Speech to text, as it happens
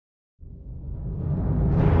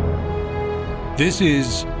This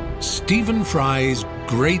is Stephen Fry's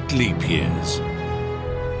Great Leap Years.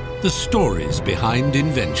 The stories behind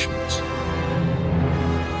inventions.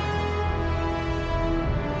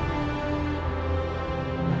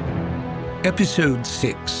 Episode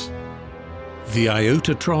 6. The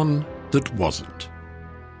Iotatron That Wasn't.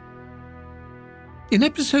 In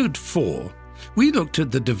Episode 4, we looked at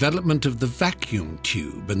the development of the vacuum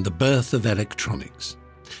tube and the birth of electronics.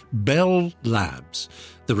 Bell Labs,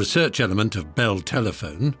 the research element of Bell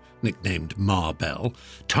Telephone, nicknamed Ma Bell,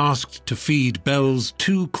 tasked to feed Bell's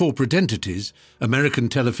two corporate entities, American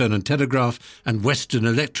Telephone and Telegraph and Western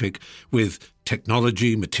Electric, with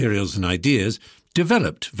technology, materials and ideas,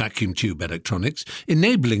 developed vacuum tube electronics,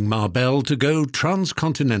 enabling Ma Bell to go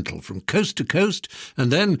transcontinental from coast to coast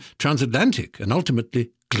and then transatlantic and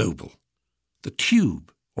ultimately global. The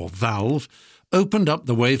tube, or valve, opened up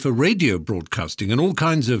the way for radio broadcasting and all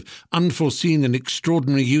kinds of unforeseen and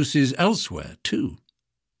extraordinary uses elsewhere, too.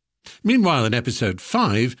 Meanwhile, in Episode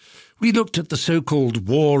 5, we looked at the so-called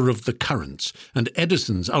War of the Currents and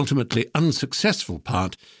Edison's ultimately unsuccessful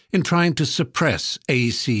part in trying to suppress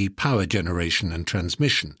AC power generation and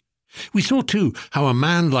transmission. We saw, too, how a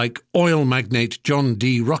man like oil magnate John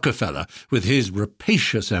D. Rockefeller, with his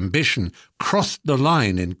rapacious ambition, crossed the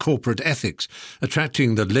line in corporate ethics,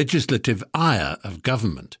 attracting the legislative ire of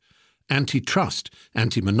government. Antitrust,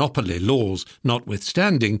 anti-monopoly laws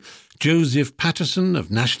notwithstanding, Joseph Patterson of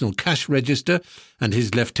National Cash Register and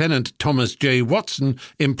his lieutenant Thomas J. Watson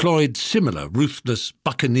employed similar ruthless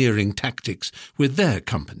buccaneering tactics with their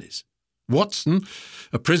companies. Watson,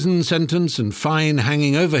 a prison sentence and fine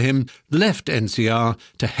hanging over him, left NCR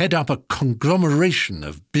to head up a conglomeration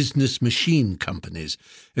of business machine companies,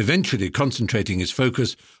 eventually concentrating his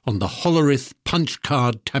focus on the Hollerith punch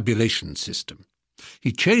card tabulation system.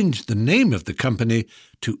 He changed the name of the company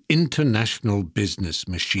to International Business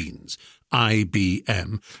Machines,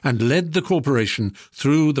 IBM, and led the corporation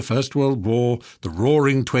through the First World War, the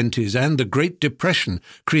Roaring Twenties, and the Great Depression,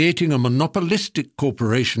 creating a monopolistic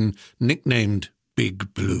corporation nicknamed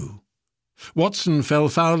Big Blue. Watson fell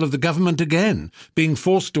foul of the government again, being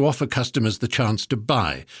forced to offer customers the chance to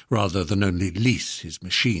buy rather than only lease his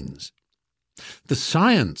machines. The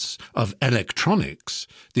science of electronics,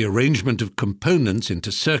 the arrangement of components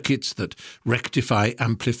into circuits that rectify,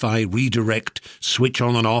 amplify, redirect, switch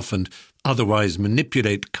on and off, and otherwise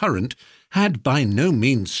manipulate current, had by no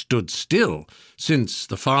means stood still since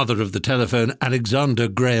the father of the telephone, Alexander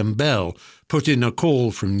Graham Bell, put in a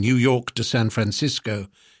call from New York to San Francisco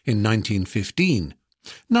in 1915.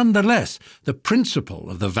 Nonetheless, the principle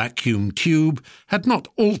of the vacuum tube had not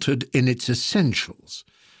altered in its essentials.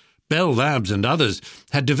 Bell Labs and others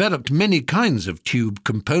had developed many kinds of tube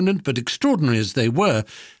component, but extraordinary as they were,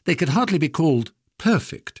 they could hardly be called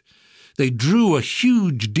perfect. They drew a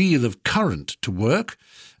huge deal of current to work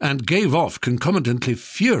and gave off concomitantly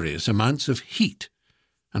furious amounts of heat.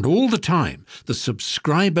 And all the time, the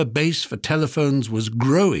subscriber base for telephones was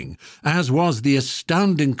growing, as was the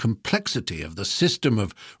astounding complexity of the system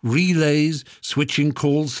of relays, switching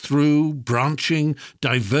calls through, branching,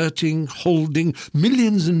 diverting, holding,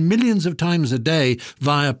 millions and millions of times a day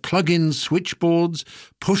via plug-in switchboards,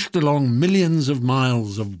 pushed along millions of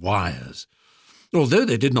miles of wires. Although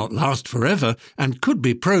they did not last forever and could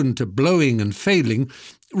be prone to blowing and failing,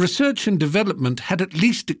 research and development had at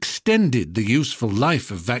least extended the useful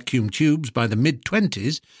life of vacuum tubes by the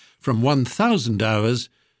mid-20s from 1,000 hours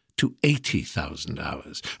to 80,000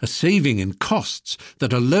 hours, a saving in costs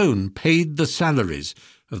that alone paid the salaries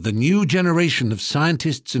of the new generation of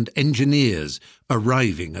scientists and engineers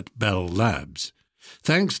arriving at Bell Labs.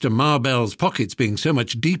 Thanks to Ma Bell's pockets being so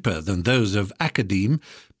much deeper than those of academe,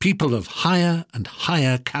 people of higher and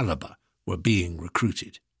higher caliber were being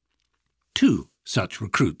recruited. 2 such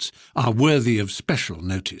recruits are worthy of special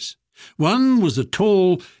notice. One was a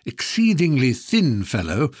tall, exceedingly thin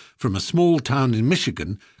fellow from a small town in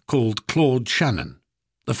Michigan called Claude Shannon.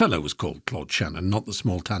 The fellow was called Claude Shannon, not the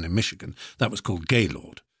small town in Michigan. That was called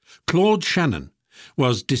Gaylord. Claude Shannon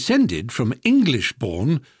was descended from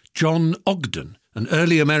English-born John Ogden, an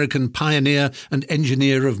early American pioneer and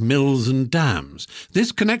engineer of mills and dams.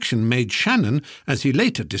 This connection made Shannon, as he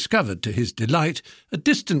later discovered to his delight, a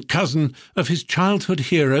distant cousin of his childhood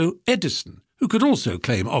hero Edison, who could also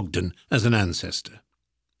claim Ogden as an ancestor.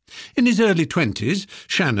 In his early 20s,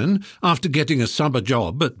 Shannon, after getting a summer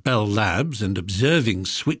job at Bell Labs and observing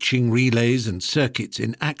switching relays and circuits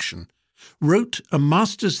in action, wrote a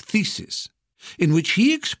master's thesis in which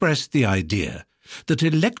he expressed the idea that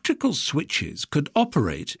electrical switches could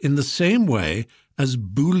operate in the same way as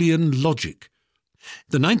Boolean logic,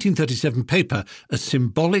 The 1937 paper, A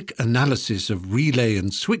Symbolic Analysis of Relay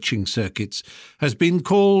and Switching Circuits, has been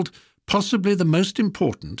called possibly the most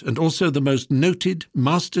important and also the most noted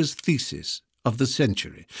master's thesis of the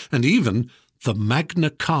century, and even the Magna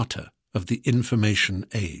Carta of the information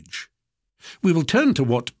age. We will turn to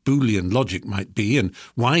what Boolean logic might be and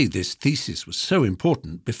why this thesis was so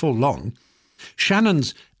important before long.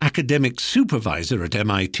 Shannon's academic supervisor at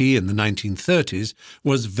MIT in the 1930s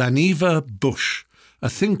was Vannevar Bush, a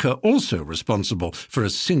thinker also responsible for a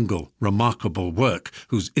single remarkable work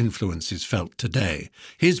whose influence is felt today.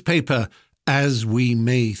 His paper, As We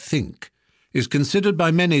May Think, is considered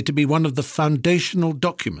by many to be one of the foundational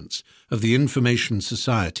documents of the information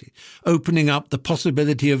society, opening up the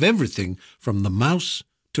possibility of everything from the mouse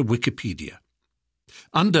to Wikipedia.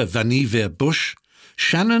 Under Vannevar Bush,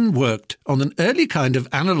 Shannon worked on an early kind of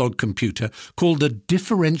analog computer called a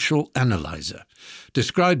differential analyzer,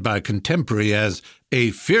 described by a contemporary as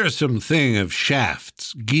a fearsome thing of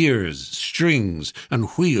shafts, gears, strings, and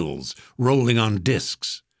wheels rolling on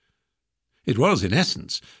disks. It was, in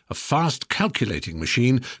essence, a fast calculating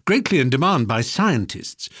machine greatly in demand by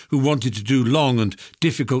scientists who wanted to do long and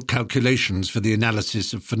difficult calculations for the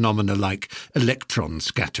analysis of phenomena like electron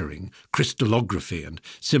scattering, crystallography, and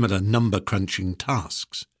similar number-crunching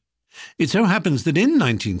tasks. It so happens that in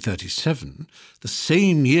 1937, the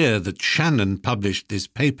same year that Shannon published this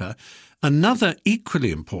paper, another equally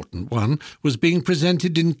important one was being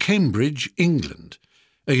presented in Cambridge, England.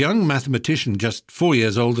 A young mathematician just 4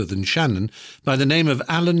 years older than Shannon, by the name of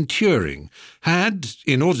Alan Turing, had,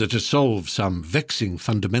 in order to solve some vexing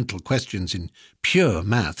fundamental questions in pure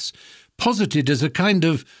maths, posited as a kind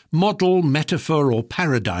of model, metaphor, or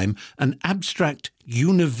paradigm an abstract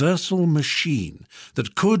universal machine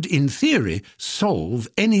that could, in theory, solve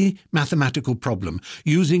any mathematical problem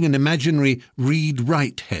using an imaginary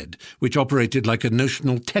read-write head which operated like a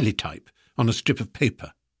notional teletype on a strip of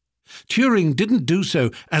paper. Turing didn't do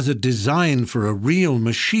so as a design for a real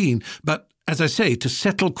machine, but, as I say, to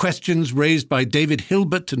settle questions raised by David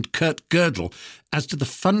Hilbert and Kurt Gödel as to the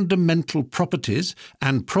fundamental properties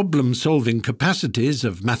and problem-solving capacities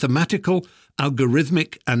of mathematical,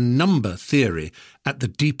 algorithmic, and number theory at the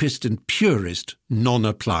deepest and purest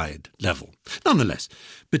non-applied level. Nonetheless,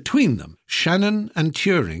 between them, Shannon and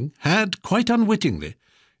Turing had, quite unwittingly,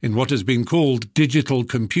 in what has been called digital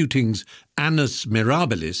computing's annus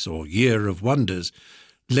mirabilis, or year of wonders,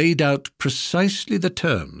 laid out precisely the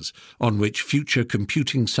terms on which future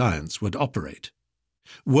computing science would operate.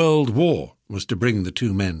 World War was to bring the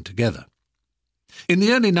two men together. In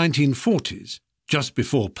the early 1940s, just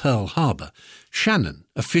before Pearl Harbor, Shannon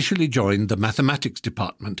officially joined the mathematics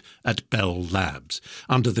department at Bell Labs,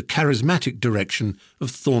 under the charismatic direction of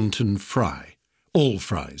Thornton Fry. All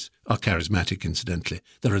Frys are charismatic, incidentally.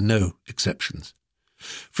 There are no exceptions.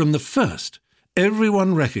 From the first,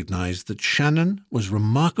 everyone recognized that Shannon was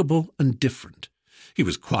remarkable and different. He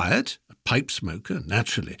was quiet, a pipe smoker,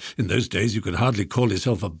 naturally. In those days you could hardly call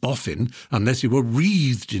yourself a boffin unless you were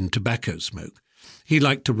wreathed in tobacco smoke. He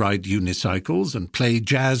liked to ride unicycles and play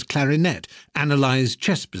jazz clarinet, analyze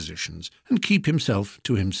chess positions, and keep himself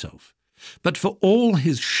to himself. But for all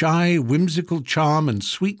his shy, whimsical charm and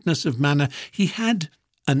sweetness of manner, he had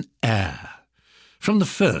an air. From the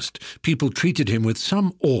first, people treated him with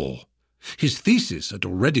some awe. His thesis had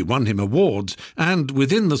already won him awards, and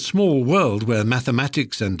within the small world where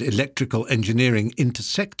mathematics and electrical engineering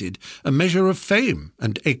intersected, a measure of fame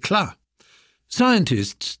and éclat.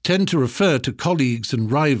 Scientists tend to refer to colleagues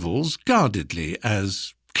and rivals guardedly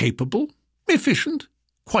as capable, efficient,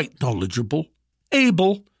 quite knowledgeable,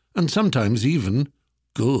 able, and sometimes even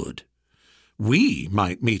good. We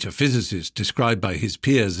might meet a physicist described by his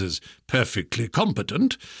peers as perfectly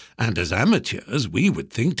competent, and as amateurs we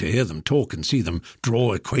would think, to hear them talk and see them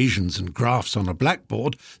draw equations and graphs on a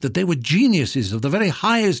blackboard, that they were geniuses of the very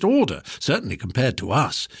highest order, certainly compared to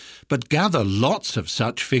us. But gather lots of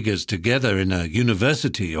such figures together in a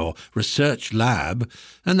university or research lab,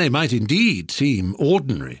 and they might indeed seem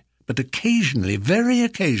ordinary. But occasionally, very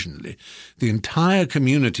occasionally, the entire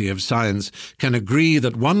community of science can agree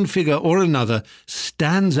that one figure or another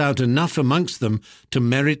stands out enough amongst them to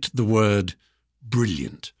merit the word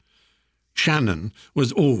brilliant. Shannon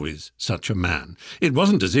was always such a man. It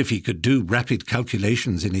wasn't as if he could do rapid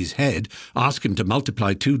calculations in his head, ask him to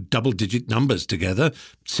multiply two double-digit numbers together,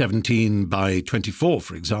 17 by 24,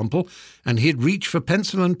 for example, and he'd reach for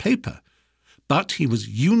pencil and paper. But he was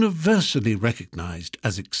universally recognized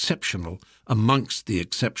as exceptional amongst the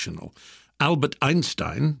exceptional. Albert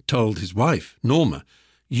Einstein told his wife, Norma,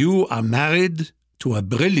 "You are married to a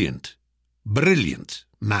brilliant, brilliant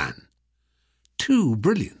man." Two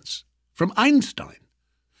brilliants from Einstein.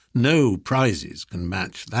 No prizes can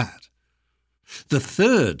match that. The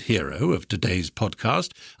third hero of today's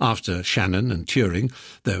podcast, after Shannon and Turing,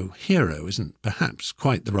 though hero isn't perhaps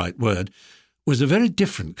quite the right word, was a very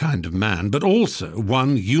different kind of man, but also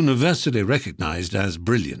one universally recognised as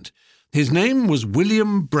brilliant. His name was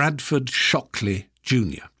William Bradford Shockley,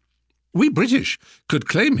 Jr. We British could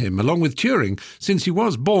claim him along with Turing, since he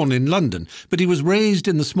was born in London, but he was raised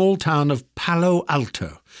in the small town of Palo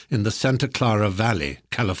Alto in the Santa Clara Valley,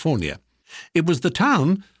 California. It was the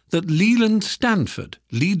town that Leland Stanford,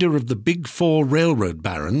 leader of the Big Four railroad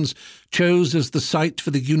barons, chose as the site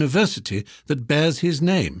for the university that bears his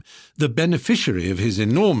name, the beneficiary of his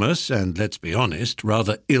enormous and, let's be honest,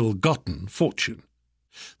 rather ill-gotten fortune.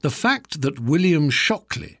 The fact that William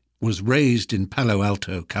Shockley was raised in Palo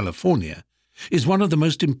Alto, California, is one of the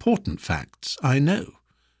most important facts I know.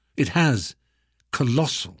 It has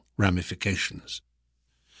colossal ramifications.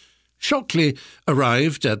 Shockley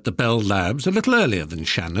arrived at the Bell Labs a little earlier than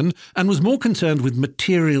Shannon and was more concerned with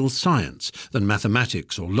material science than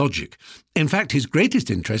mathematics or logic. In fact, his greatest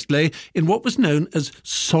interest lay in what was known as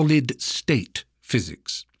solid-state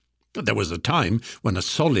physics. There was a time when a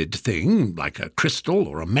solid thing, like a crystal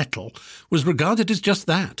or a metal, was regarded as just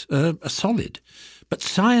that, a solid. But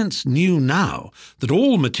science knew now that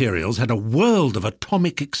all materials had a world of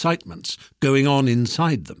atomic excitements going on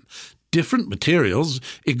inside them. Different materials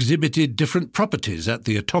exhibited different properties at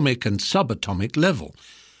the atomic and subatomic level.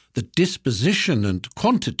 The disposition and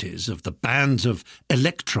quantities of the bands of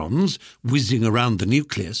electrons whizzing around the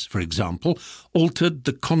nucleus, for example, altered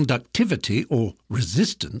the conductivity or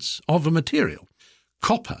resistance of a material.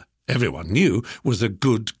 Copper, everyone knew, was a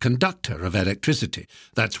good conductor of electricity.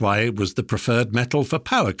 That's why it was the preferred metal for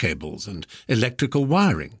power cables and electrical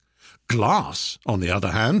wiring. Glass, on the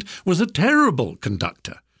other hand, was a terrible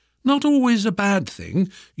conductor. Not always a bad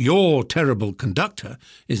thing. Your terrible conductor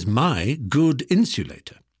is my good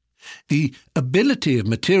insulator. The ability of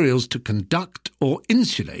materials to conduct or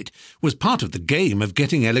insulate was part of the game of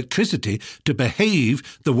getting electricity to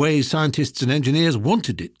behave the way scientists and engineers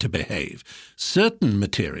wanted it to behave. Certain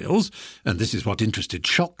materials, and this is what interested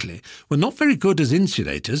Shockley, were not very good as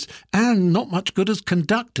insulators and not much good as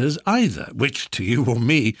conductors either, which to you or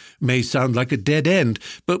me may sound like a dead end,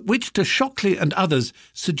 but which to Shockley and others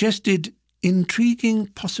suggested intriguing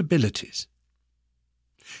possibilities.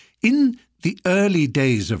 In the early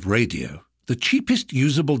days of radio, the cheapest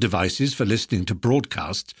usable devices for listening to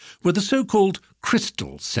broadcasts were the so-called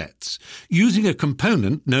crystal sets, using a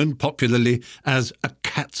component known popularly as a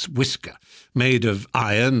cat's whisker, made of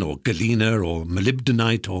iron or galena or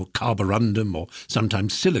molybdenite or carborundum or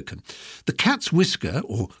sometimes silicon. The cat's whisker,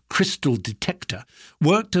 or crystal detector,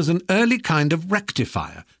 worked as an early kind of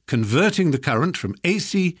rectifier, converting the current from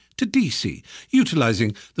AC to DC,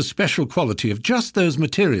 utilizing the special quality of just those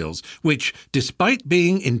materials which, despite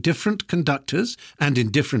being in different conductors and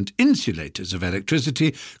in different insulators of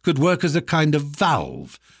electricity, could work as a kind of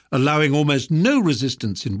valve, allowing almost no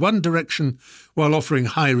resistance in one direction while offering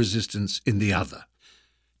high resistance in the other.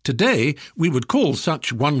 Today, we would call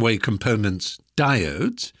such one-way components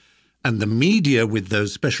diodes, and the media with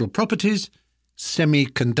those special properties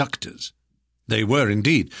semiconductors. They were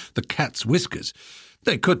indeed the cat's whiskers.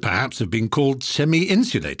 They could perhaps have been called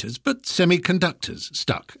semi-insulators, but semiconductors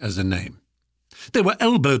stuck as a name. They were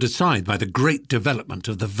elbowed aside by the great development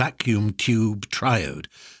of the vacuum tube triode,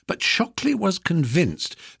 but Shockley was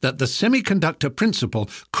convinced that the semiconductor principle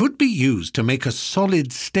could be used to make a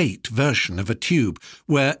solid-state version of a tube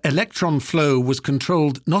where electron flow was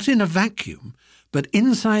controlled not in a vacuum, but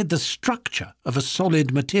inside the structure of a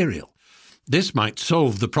solid material. This might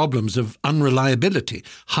solve the problems of unreliability,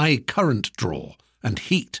 high current draw, and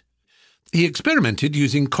heat. He experimented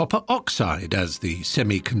using copper oxide as the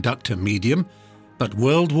semiconductor medium, but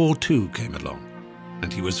World War II came along,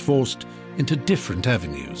 and he was forced into different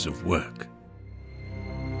avenues of work.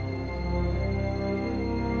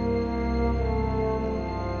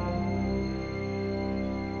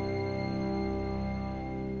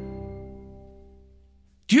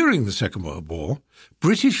 During the Second World War,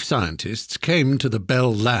 British scientists came to the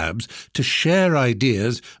Bell Labs to share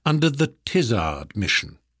ideas under the Tizard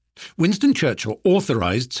mission. Winston Churchill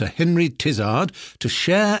authorised Sir Henry Tizard to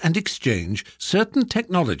share and exchange certain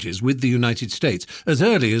technologies with the United States as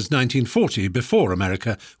early as 1940, before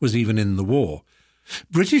America was even in the war.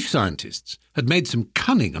 British scientists had made some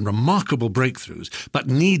cunning and remarkable breakthroughs, but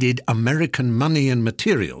needed American money and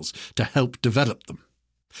materials to help develop them.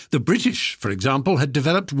 The British, for example, had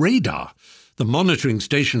developed radar. The monitoring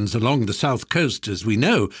stations along the south coast, as we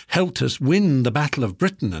know, helped us win the Battle of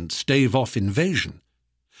Britain and stave off invasion.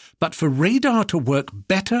 But for radar to work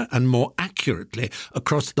better and more accurately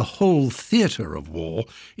across the whole theatre of war,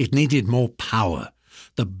 it needed more power.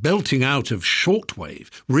 The belting out of shortwave,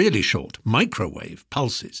 really short, microwave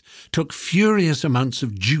pulses took furious amounts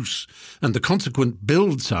of juice, and the consequent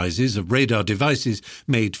build sizes of radar devices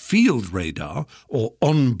made field radar, or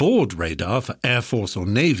on-board radar for Air Force or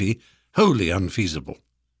Navy, wholly unfeasible.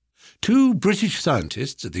 Two British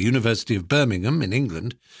scientists at the University of Birmingham in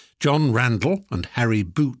England, John Randall and Harry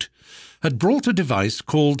Boot, had brought a device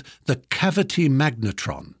called the cavity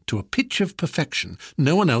magnetron to a pitch of perfection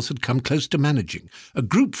no one else had come close to managing. A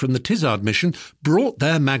group from the Tizard mission brought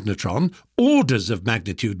their magnetron, orders of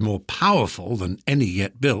magnitude more powerful than any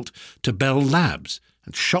yet built, to Bell Labs,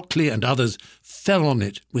 and Shockley and others fell on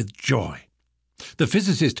it with joy. The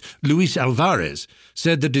physicist Luis Alvarez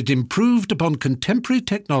said that it improved upon contemporary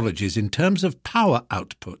technologies in terms of power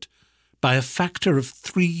output by a factor of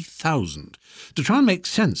 3,000. To try and make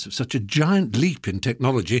sense of such a giant leap in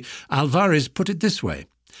technology, Alvarez put it this way: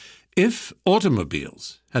 if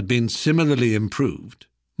automobiles had been similarly improved,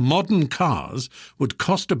 modern cars would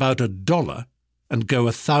cost about $1 and go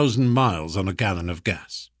 1,000 miles on a gallon of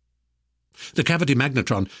gas. The cavity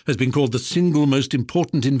magnetron has been called the single most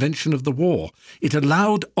important invention of the war. It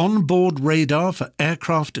allowed on-board radar for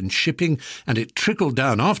aircraft and shipping, and it trickled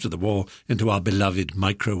down after the war into our beloved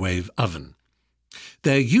microwave oven.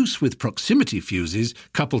 Their use with proximity fuses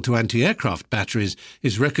coupled to anti-aircraft batteries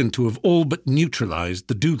is reckoned to have all but neutralised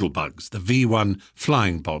the doodlebugs, the V-1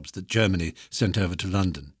 flying bobs that Germany sent over to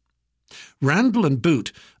London. Randall and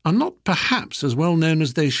Boot are not perhaps as well known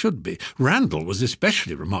as they should be. Randall was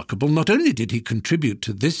especially remarkable. Not only did he contribute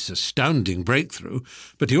to this astounding breakthrough,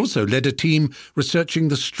 but he also led a team researching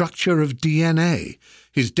the structure of DNA.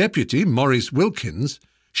 His deputy, Maurice Wilkins,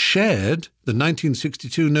 shared the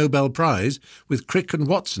 1962 Nobel Prize with Crick and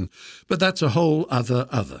Watson, but that's a whole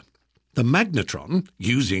other. The magnetron,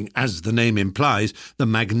 using, as the name implies, the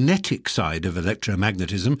magnetic side of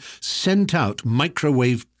electromagnetism, sent out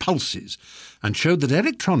microwave pulses and showed that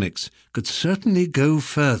electronics could certainly go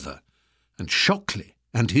further. And Shockley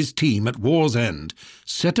and his team at war's end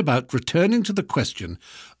set about returning to the question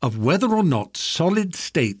of whether or not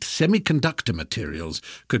solid-state semiconductor materials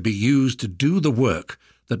could be used to do the work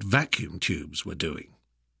that vacuum tubes were doing.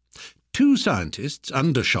 Two scientists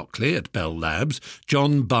under Shockley at Bell Labs,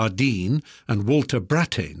 John Bardeen and Walter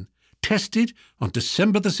Brattain, tested on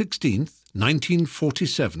December 16,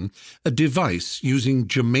 1947, a device using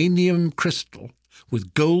germanium crystal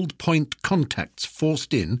with gold point contacts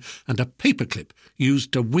forced in and a paperclip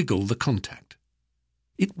used to wiggle the contact.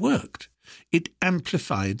 It worked. It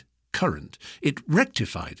amplified current. It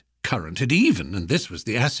rectified current. It even, and this was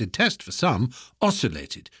the acid test for some,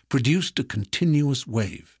 oscillated, produced a continuous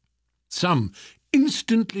wave. Some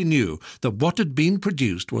instantly knew that what had been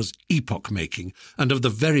produced was epoch-making and of the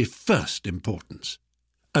very first importance.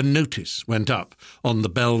 A notice went up on the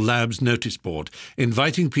Bell Labs notice board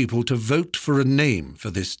inviting people to vote for a name for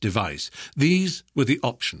this device. These were the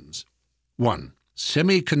options. 1.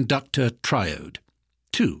 Semiconductor triode.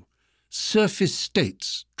 2. Surface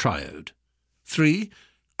states triode. 3.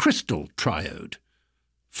 Crystal triode.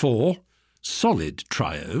 4. Solid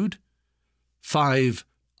triode. 5.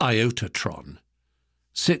 Iotatron.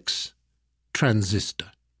 6.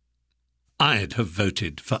 Transistor. I'd have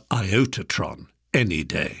voted for Iotatron any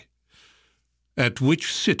day. At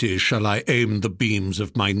which city shall I aim the beams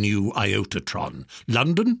of my new Iotatron?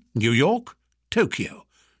 London? New York? Tokyo?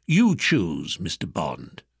 You choose, Mr.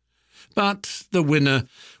 Bond. But the winner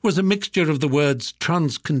was a mixture of the words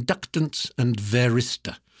transconductance and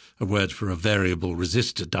varistor, a word for a variable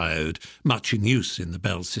resistor diode, much in use in the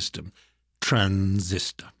Bell system.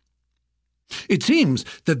 Transistor. It seems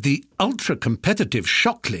that the ultra-competitive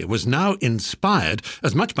Shockley was now inspired,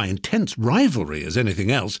 as much by intense rivalry as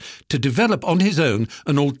anything else, to develop on his own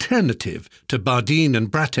an alternative to Bardeen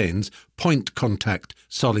and Brattain's point-contact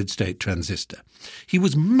solid-state transistor. He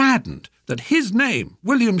was maddened that his name,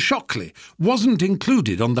 William Shockley, wasn't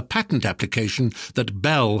included on the patent application that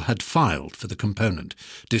Bell had filed for the component,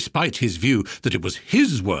 despite his view that it was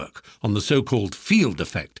his work on the so-called field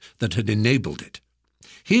effect that had enabled it.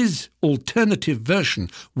 His alternative version,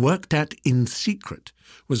 worked at in secret,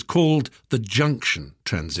 was called the junction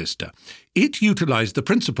transistor. It utilized the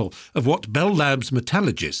principle of what Bell Labs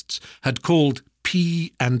metallurgists had called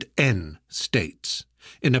P and N states.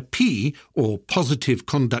 In a P, or positive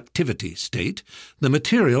conductivity state, the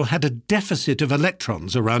material had a deficit of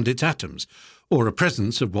electrons around its atoms, or a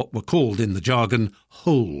presence of what were called in the jargon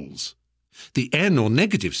holes. The N, or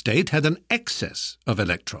negative state, had an excess of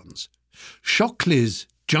electrons. Shockley's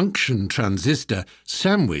junction transistor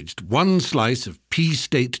sandwiched one slice of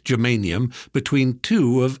p-state germanium between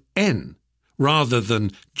two of N, rather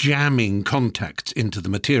than jamming contacts into the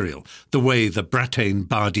material, the way the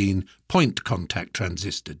Brattain-Bardeen point contact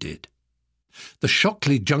transistor did. The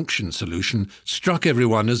Shockley junction solution struck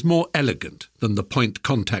everyone as more elegant than the point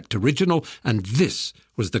contact original, and this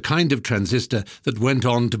was the kind of transistor that went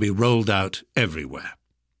on to be rolled out everywhere.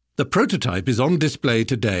 The prototype is on display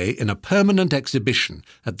today in a permanent exhibition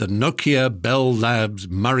at the Nokia Bell Labs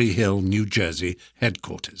Murray Hill, New Jersey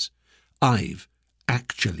headquarters. I've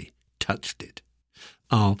actually touched it.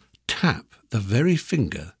 I'll tap the very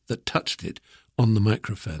finger that touched it on the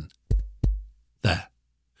microphone. There.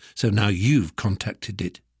 So now you've contacted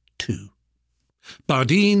it too.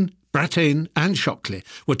 Bardeen, Brattain and Shockley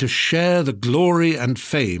were to share the glory and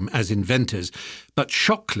fame as inventors, but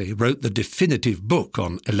Shockley wrote the definitive book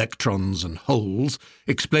on electrons and holes,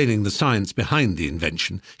 explaining the science behind the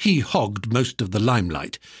invention. He hogged most of the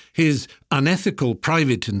limelight. His unethical,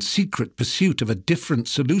 private and secret pursuit of a different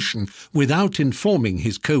solution without informing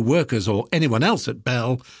his co-workers or anyone else at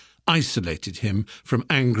Bell isolated him from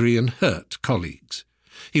angry and hurt colleagues.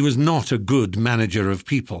 He was not a good manager of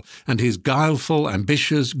people, and his guileful,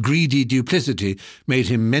 ambitious, greedy duplicity made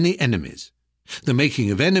him many enemies. The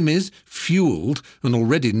making of enemies fueled an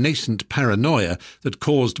already nascent paranoia that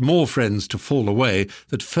caused more friends to fall away,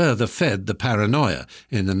 that further fed the paranoia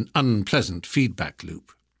in an unpleasant feedback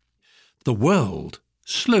loop. The world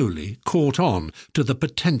slowly caught on to the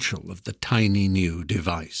potential of the tiny new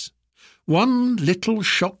device. One little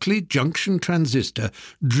Shockley junction transistor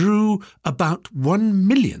drew about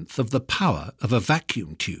 1/1,000,000th of the power of a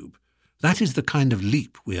vacuum tube. That is the kind of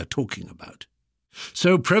leap we are talking about.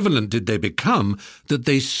 So prevalent did they become that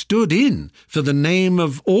they stood in for the name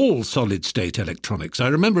of all solid-state electronics. I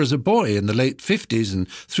remember as a boy in the late 50s and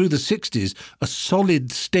through the 60s, a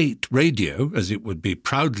solid-state radio, as it would be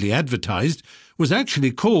proudly advertised, was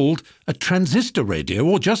actually called a transistor radio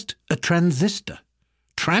or just a transistor.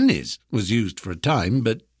 Trannies was used for a time,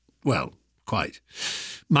 but, well, quite.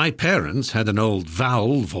 My parents had an old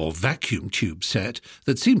valve or vacuum tube set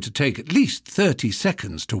that seemed to take at least 30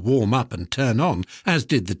 seconds to warm up and turn on, as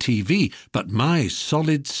did the TV, but my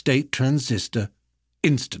solid-state transistor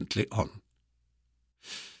instantly on.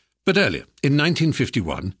 But earlier, in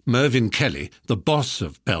 1951, Mervyn Kelly, the boss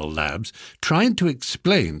of Bell Labs, tried to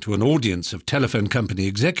explain to an audience of telephone company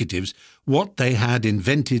executives what they had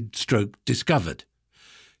invented/discovered.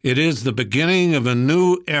 "It is the beginning of a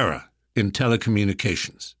new era in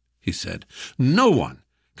telecommunications," he said. "No one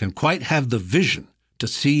can quite have the vision to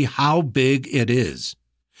see how big it is.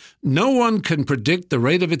 No one can predict the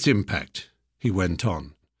rate of its impact," he went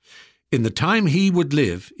on. "In the time he would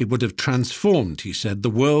live, it would have transformed," he said, "the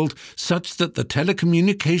world such that the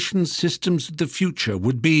telecommunications systems of the future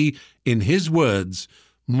would be, in his words,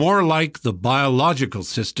 more like the biological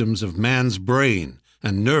systems of man's brain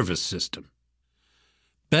and nervous system."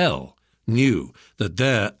 Bell knew that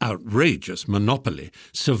their outrageous monopoly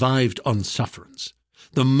survived on sufferance.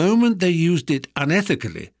 The moment they used it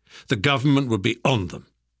unethically, the government would be on them.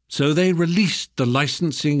 So they released the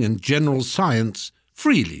licensing and general science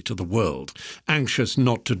freely to the world, anxious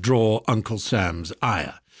not to draw Uncle Sam's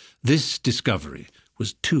ire. This discovery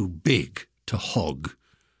was too big to hog.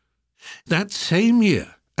 That same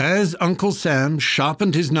year, as Uncle Sam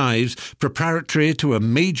sharpened his knives preparatory to a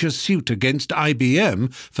major suit against IBM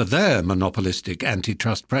for their monopolistic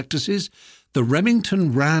antitrust practices, the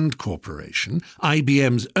Remington Rand Corporation,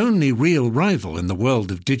 IBM's only real rival in the world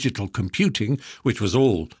of digital computing, which was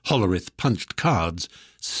all Hollerith punched cards,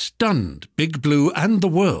 stunned Big Blue and the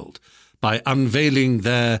world by unveiling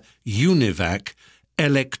their UNIVAC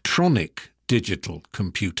electronic digital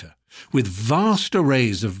computer. With vast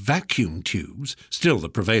arrays of vacuum tubes, still the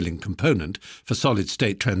prevailing component, for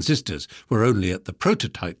solid-state transistors were only at the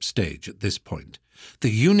prototype stage at this point, the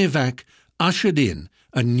UNIVAC ushered in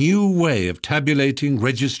a new way of tabulating,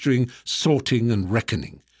 registering, sorting and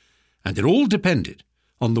reckoning. And it all depended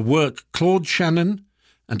on the work Claude Shannon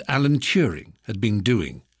and Alan Turing had been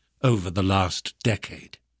doing over the last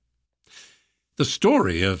decade. The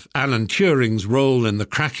story of Alan Turing's role in the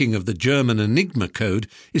cracking of the German Enigma code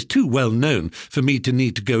is too well known for me to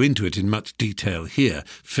need to go into it in much detail here.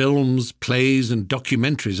 Films, plays and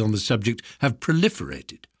documentaries on the subject have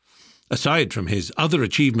proliferated. Aside from his other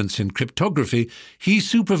achievements in cryptography, he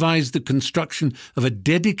supervised the construction of a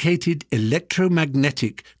dedicated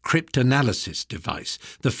electromagnetic cryptanalysis device,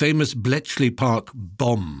 the famous Bletchley Park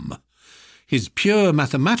bomb. His pure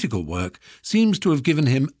mathematical work seems to have given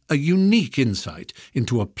him a unique insight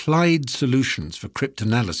into applied solutions for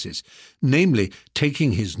cryptanalysis, namely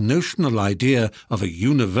taking his notional idea of a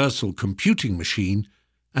universal computing machine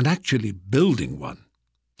and actually building one.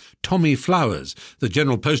 Tommy Flowers, the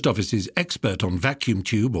General Post Office's expert on vacuum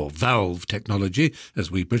tube or valve technology,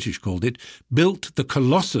 as we British called it, built the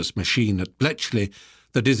Colossus machine at Bletchley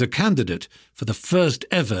that is a candidate for the first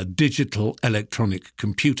ever digital electronic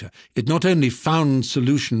computer. It not only found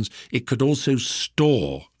solutions, it could also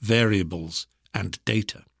store variables and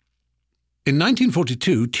data. In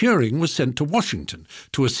 1942, Turing was sent to Washington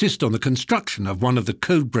to assist on the construction of one of the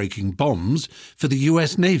code-breaking bombs for the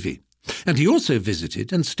US Navy. And he also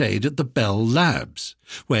visited and stayed at the Bell Labs,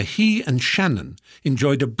 where he and Shannon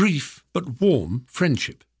enjoyed a brief but warm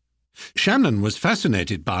friendship. Shannon was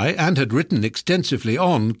fascinated by and had written extensively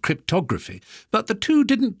on cryptography, but the two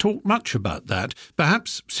didn't talk much about that.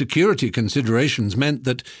 Perhaps security considerations meant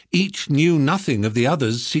that each knew nothing of the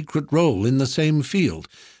other's secret role in the same field.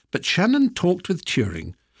 But Shannon talked with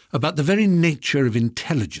Turing about the very nature of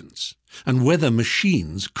intelligence and whether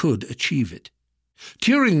machines could achieve it.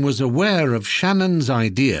 Turing was aware of Shannon's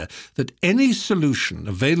idea that any solution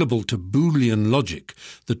available to Boolean logic,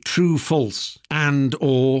 the true, false, and,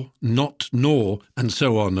 or, not, nor, and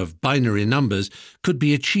so on of binary numbers, could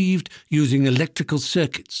be achieved using electrical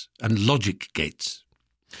circuits and logic gates.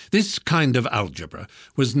 This kind of algebra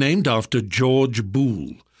was named after George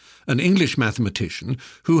Boole, an English mathematician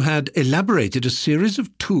who had elaborated a series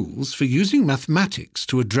of tools for using mathematics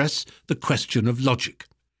to address the question of logic.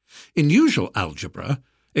 In usual algebra,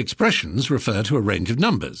 expressions refer to a range of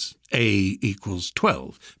numbers, A equals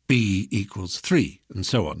 12, B equals 3, and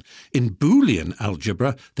so on. In Boolean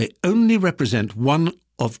algebra, they only represent one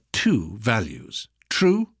of two values,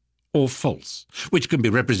 true or false, which can be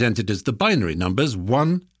represented as the binary numbers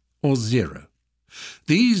 1 or 0.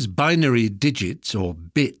 These binary digits, or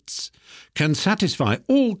bits, can satisfy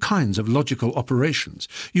all kinds of logical operations.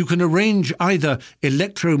 You can arrange either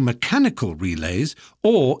electromechanical relays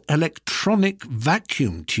or electronic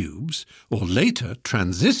vacuum tubes, or later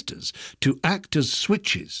transistors, to act as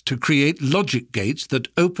switches to create logic gates that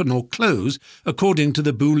open or close according to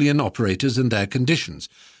the Boolean operators and their conditions.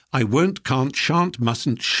 I won't, can't, shan't,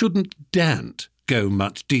 mustn't, shouldn't, daren't go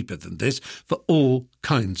much deeper than this for all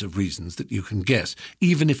kinds of reasons that you can guess.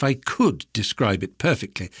 Even if I could describe it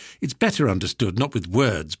perfectly, it's better understood not with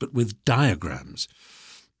words but with diagrams.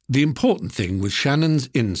 The important thing was Shannon's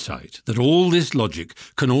insight that all this logic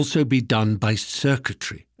can also be done by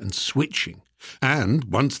circuitry and switching, and,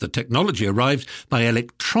 once the technology arrived, by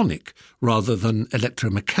electronic rather than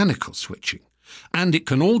electromechanical switching. And it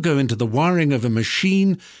can all go into the wiring of a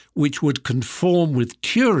machine which would conform with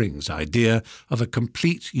Turing's idea of a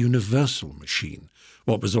complete universal machine,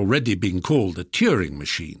 what was already being called a Turing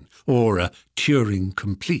machine, or a Turing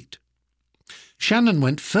complete. Shannon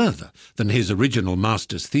went further than his original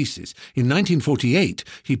master's thesis. In 1948,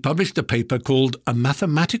 he published a paper called A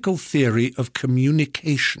Mathematical Theory of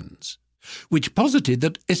Communications, which posited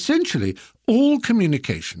that essentially all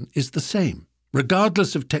communication is the same.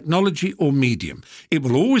 Regardless of technology or medium, it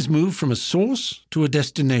will always move from a source to a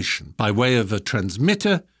destination by way of a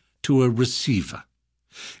transmitter to a receiver.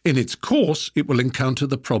 In its course, it will encounter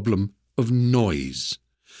the problem of noise.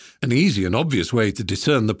 An easy and obvious way to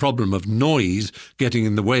discern the problem of noise getting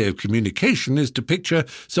in the way of communication is to picture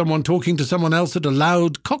someone talking to someone else at a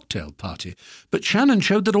loud cocktail party. But Shannon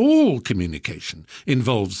showed that all communication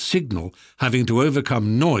involves signal having to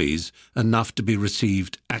overcome noise enough to be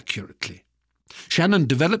received accurately. Shannon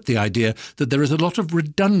developed the idea that there is a lot of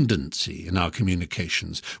redundancy in our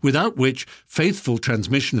communications, without which faithful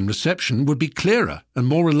transmission and reception would be clearer and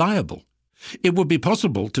more reliable. It would be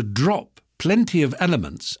possible to drop plenty of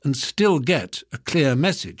elements and still get a clear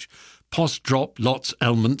message. Post drop lots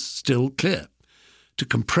elements still clear. To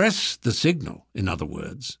compress the signal, in other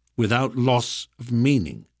words, without loss of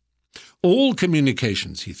meaning. All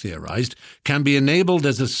communications, he theorized, can be enabled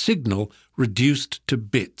as a signal reduced to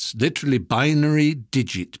bits, literally binary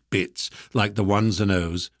digit bits, like the ones and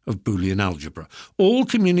O's of Boolean algebra. All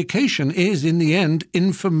communication is, in the end,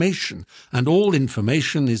 information, and all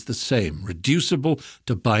information is the same, reducible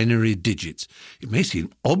to binary digits. It may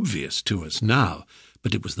seem obvious to us now,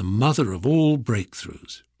 but it was the mother of all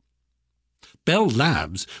breakthroughs. Bell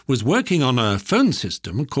Labs was working on a phone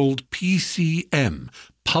system called PCM,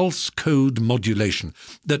 Pulse Code Modulation,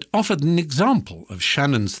 that offered an example of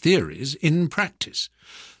Shannon's theories in practice.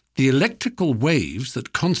 The electrical waves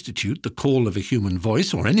that constitute the call of a human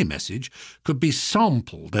voice or any message could be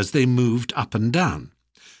sampled as they moved up and down.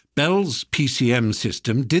 Bell's PCM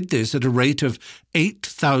system did this at a rate of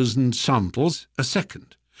 8,000 samples a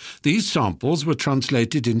second. These samples were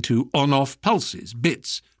translated into on-off pulses,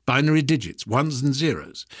 bits, binary digits, ones and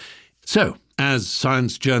zeros. So, as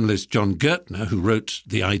science journalist John Gertner, who wrote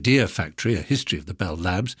The Idea Factory, A History of the Bell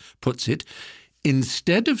Labs, puts it,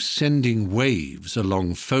 instead of sending waves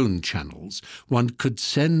along phone channels, one could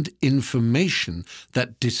send information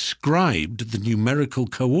that described the numerical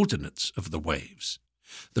coordinates of the waves.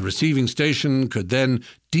 The receiving station could then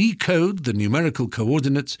decode the numerical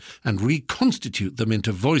coordinates and reconstitute them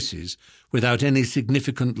into voices without any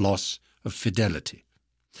significant loss of fidelity.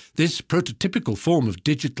 This prototypical form of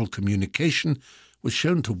digital communication was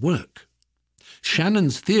shown to work.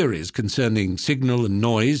 Shannon's theories concerning signal and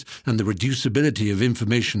noise and the reducibility of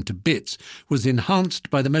information to bits was enhanced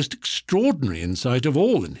by the most extraordinary insight of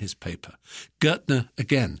all in his paper. Gertner,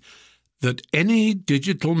 again, that any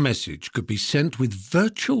digital message could be sent with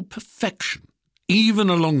virtual perfection, even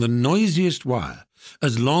along the noisiest wire,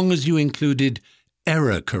 as long as you included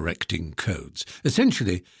error-correcting codes,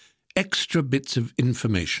 essentially extra bits of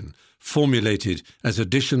information formulated as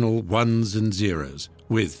additional ones and zeros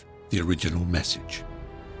with the original message.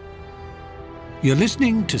 You're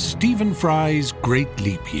listening to Stephen Fry's Great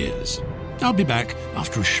Leap Years. I'll be back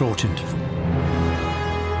after a short interval.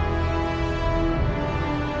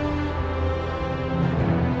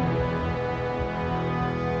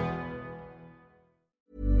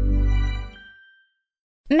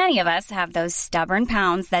 Many of us have those stubborn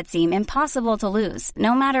pounds that seem impossible to lose,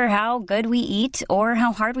 no matter how good we eat or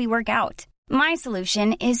how hard we work out. My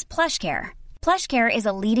solution is PlushCare. PlushCare is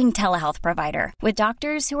a leading telehealth provider with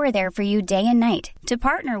doctors who are there for you day and night to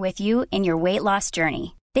partner with you in your weight loss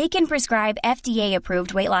journey. They can prescribe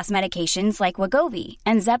FDA-approved weight loss medications like Wegovy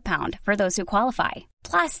and Zepbound for those who qualify.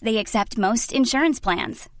 Plus, they accept most insurance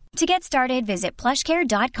plans. To get started, visit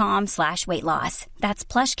plushcare.com/weightloss. That's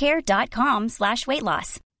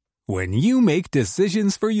plushcare.com/weightloss. When you make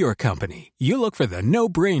decisions for your company, you look for the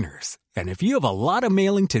no-brainers. And if you have a lot of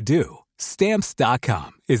mailing to do,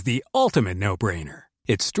 Stamps.com is the ultimate no-brainer.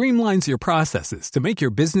 It streamlines your processes to make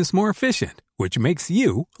your business more efficient, which makes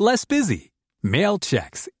you less busy. Mail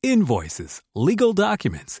checks, invoices, legal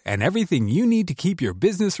documents, and everything you need to keep your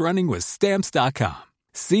business running with Stamps.com.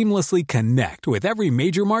 Seamlessly connect with every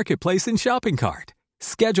major marketplace and shopping cart.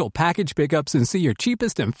 Schedule package pickups and see your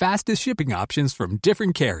cheapest and fastest shipping options from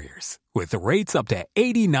different carriers, with rates up to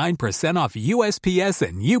 89% off USPS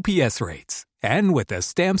and UPS rates. And with the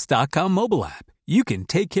Stamps.com mobile app, you can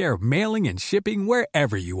take care of mailing and shipping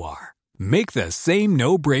wherever you are. Make the same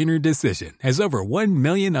no-brainer decision as over 1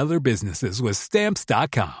 million other businesses with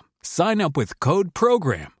Stamps.com. Sign up with code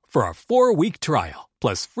PROGRAM for a 4-week trial,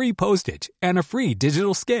 plus free postage and a free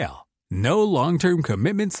digital scale. No long-term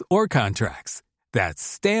commitments or contracts. That's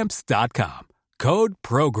Stamps.com. Code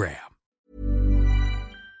PROGRAM.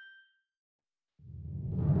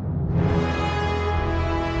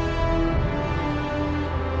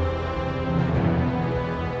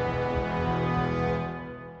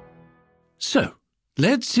 So,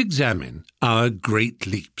 let's examine our great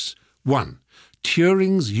leaps. 1.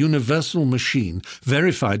 Turing's universal machine,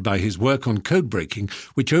 verified by his work on code breaking,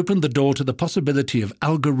 which opened the door to the possibility of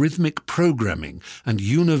algorithmic programming and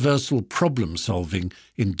universal problem-solving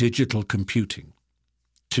in digital computing.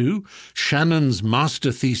 2. Shannon's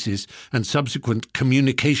master thesis and subsequent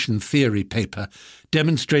communication theory paper,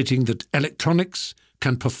 demonstrating that electronics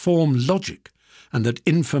can perform logic and that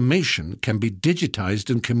information can be digitized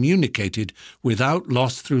and communicated without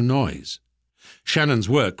loss through noise. Shannon's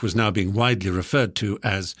work was now being widely referred to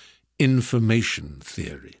as information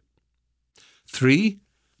theory. 3.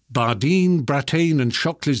 Bardeen, Brattain and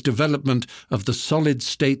Shockley's development of the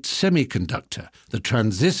solid-state semiconductor, the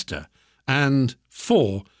transistor, and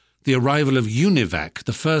 4. The arrival of UNIVAC,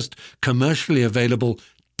 the first commercially available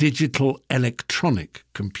digital electronic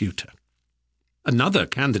computer. Another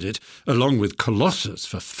candidate, along with Colossus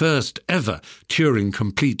for first ever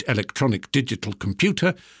Turing-complete electronic digital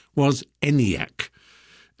computer, was ENIAC,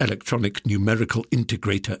 Electronic Numerical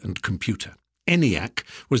Integrator and Computer. ENIAC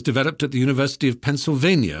was developed at the University of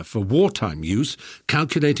Pennsylvania for wartime use,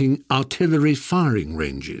 calculating artillery firing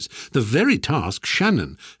ranges, the very task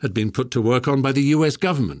Shannon had been put to work on by the US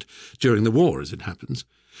government during the war, as it happens.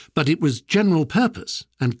 But it was general purpose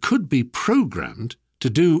and could be programmed to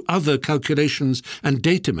do other calculations and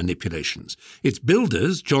data manipulations. Its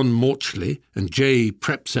builders, John Maudsley and J.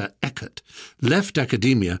 Prepser Eckert, left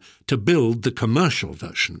academia to build the commercial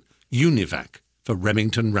version, UNIVAC, for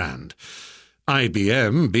Remington Rand.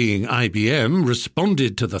 IBM, being IBM,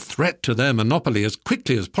 responded to the threat to their monopoly as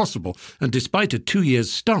quickly as possible, and despite a 2-year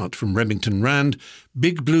start from Remington Rand,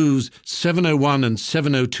 Big Blue's 701 and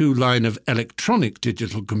 702 line of electronic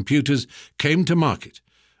digital computers came to market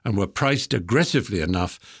and were priced aggressively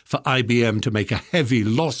enough for IBM to make a heavy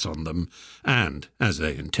loss on them and, as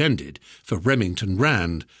they intended, for Remington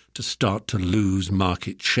Rand to start to lose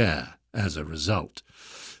market share as a result.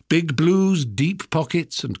 Big Blue's deep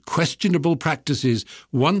pockets and questionable practices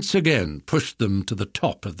once again pushed them to the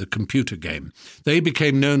top of the computer game. They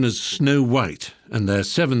became known as Snow White, and their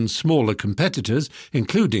 7 smaller competitors,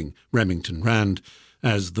 including Remington Rand,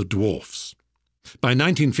 as the Dwarfs. By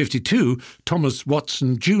 1952, Thomas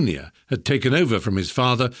Watson Jr. had taken over from his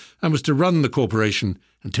father and was to run the corporation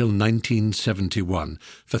until 1971.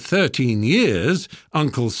 For 13 years,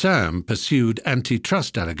 Uncle Sam pursued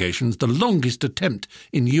antitrust allegations, the longest attempt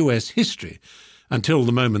in U.S. history, until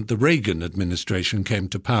the moment the Reagan administration came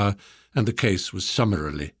to power and the case was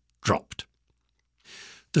summarily dropped.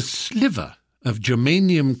 The sliver of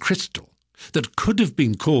germanium crystal that could have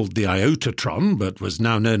been called the Iotatron, but was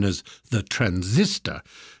now known as the transistor,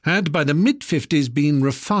 had by the mid-50s been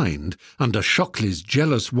refined under Shockley's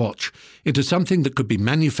jealous watch into something that could be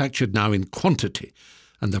manufactured now in quantity,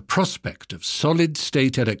 and the prospect of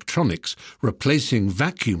solid-state electronics replacing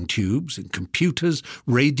vacuum tubes in computers,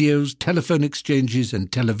 radios, telephone exchanges and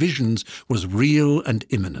televisions was real and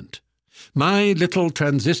imminent. My little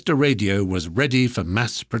transistor radio was ready for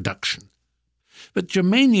mass production. But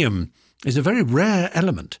germanium is a very rare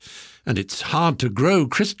element, and it's hard to grow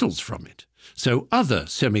crystals from it. So other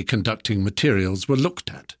semiconducting materials were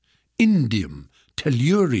looked at. Indium,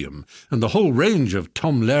 tellurium, and the whole range of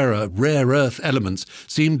Tom Lehrer rare earth elements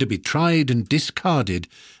seemed to be tried and discarded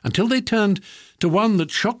until they turned to one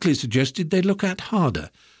that Shockley suggested they look at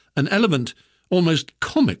harder, an element almost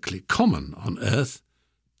comically common on Earth,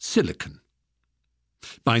 silicon.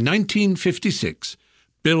 By 1956,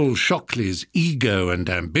 Bill Shockley's ego and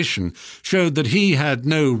ambition showed that he had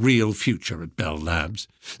no real future at Bell Labs.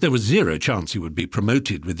 There was zero chance he would be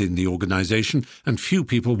promoted within the organization, and few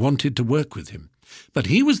people wanted to work with him. But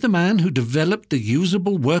he was the man who developed the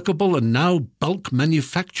usable, workable, and now bulk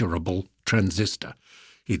manufacturable transistor.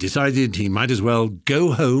 He decided he might as well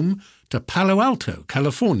go home to Palo Alto,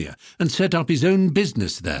 California, and set up his own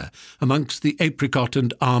business there amongst the apricot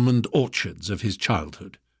and almond orchards of his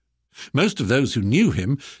childhood. Most of those who knew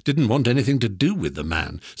him didn't want anything to do with the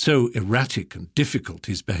man, so erratic and difficult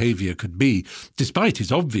his behaviour could be, despite his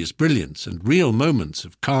obvious brilliance and real moments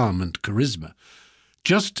of calm and charisma.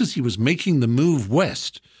 Just as he was making the move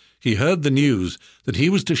west, he heard the news that he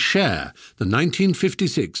was to share the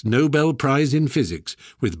 1956 Nobel Prize in Physics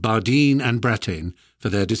with Bardeen and Brattain for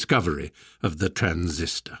their discovery of the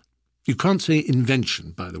transistor. You can't say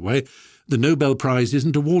invention, by the way. The Nobel Prize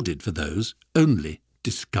isn't awarded for those, only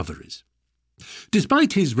discoveries.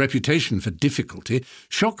 Despite his reputation for difficulty,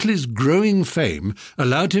 Shockley's growing fame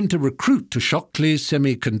allowed him to recruit to Shockley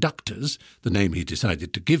Semiconductors, the name he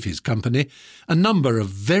decided to give his company, a number of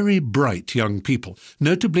very bright young people,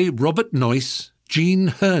 notably Robert Noyce, Gene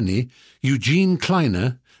Herney, Eugene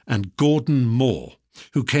Kleiner, and Gordon Moore,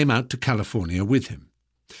 who came out to California with him.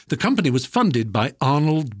 The company was funded by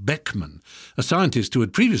Arnold Beckman, a scientist who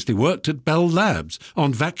had previously worked at Bell Labs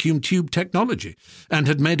on vacuum tube technology and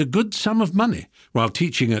had made a good sum of money while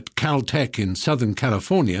teaching at Caltech in Southern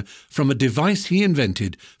California from a device he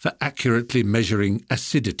invented for accurately measuring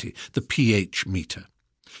acidity, the pH meter.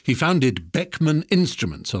 He founded Beckman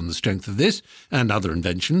Instruments on the strength of this and other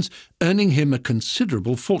inventions, earning him a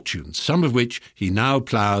considerable fortune, some of which he now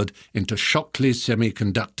ploughed into Shockley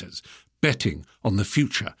Semiconductors, betting on the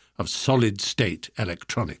future of solid-state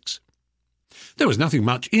electronics. There was nothing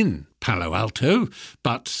much in Palo Alto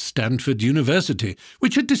but Stanford University,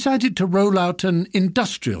 which had decided to roll out an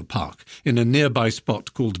industrial park in a nearby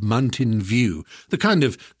spot called Mountain View, the kind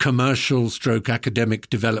of commercial/academic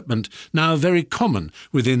development now very common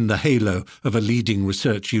within the halo of a leading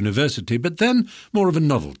research university, but then more of a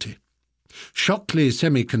novelty. Shockley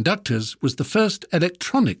Semiconductors was the first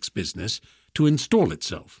electronics business to install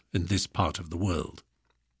itself in this part of the world.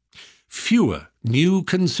 Fewer new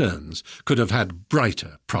concerns could have had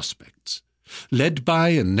brighter prospects. Led by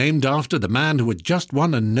and named after the man who had just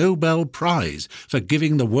won a Nobel Prize for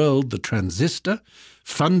giving the world the transistor,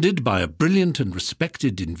 funded by a brilliant and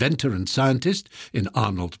respected inventor and scientist in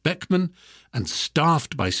Arnold Beckman, and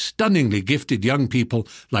staffed by stunningly gifted young people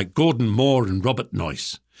like Gordon Moore and Robert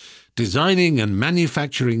Noyce, designing and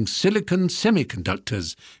manufacturing silicon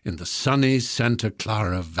semiconductors in the sunny Santa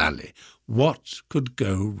Clara Valley. What could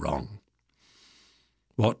go wrong?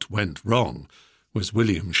 What went wrong was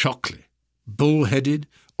William Shockley, bull-headed,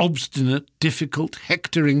 obstinate, difficult,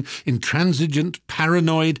 hectoring, intransigent,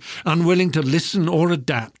 paranoid, unwilling to listen or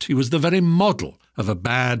adapt. He was the very model of a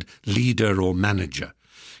bad leader or manager.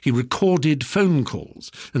 He recorded phone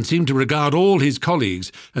calls and seemed to regard all his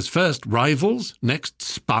colleagues as first rivals, next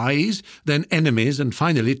spies, then enemies, and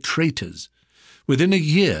finally traitors. Within a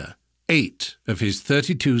year, 8 of his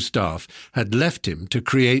 32 staff had left him to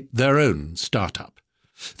create their own startup.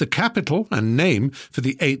 The capital and name for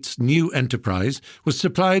the 8's new enterprise was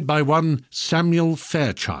supplied by one Samuel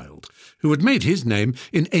Fairchild, who had made his name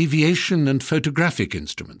in aviation and photographic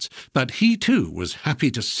instruments, but he too was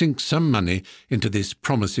happy to sink some money into this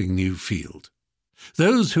promising new field.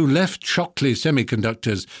 Those who left Shockley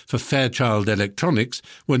Semiconductors for Fairchild Electronics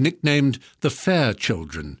were nicknamed the Fair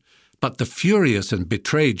Children, but the furious and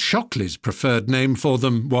betrayed Shockley's preferred name for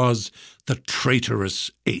them was the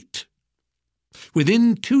Traitorous 8.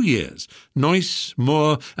 Within 2 years, Noyce,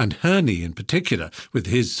 Moore, and Herney in particular, with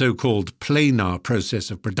his so-called planar process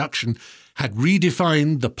of production, had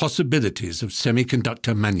redefined the possibilities of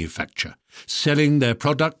semiconductor manufacture, selling their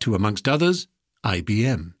product to, amongst others,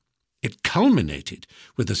 IBM. It culminated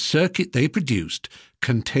with a circuit they produced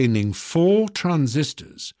containing 4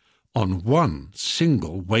 transistors on one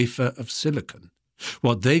single wafer of silicon,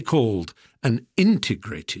 what they called an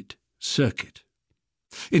integrated circuit.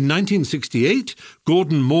 In 1968,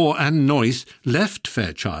 Gordon, Moore and Noyce left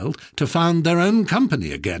Fairchild to found their own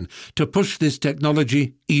company again to push this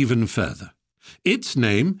technology even further. Its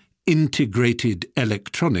name, Integrated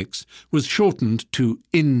Electronics, was shortened to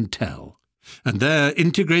Intel, and their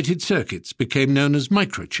integrated circuits became known as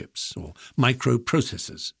microchips or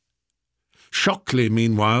microprocessors. Shockley,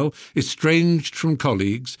 meanwhile, estranged from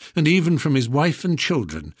colleagues and even from his wife and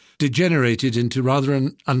children, degenerated into rather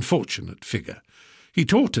an unfortunate figure. He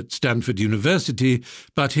taught at Stanford University,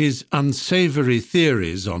 but his unsavory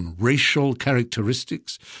theories on racial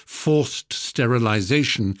characteristics, forced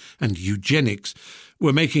sterilization, and eugenics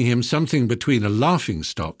were making him something between a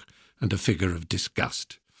laughingstock and a figure of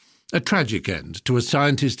disgust. A tragic end to a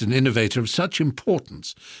scientist and innovator of such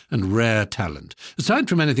importance and rare talent. Aside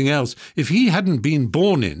from anything else, if he hadn't been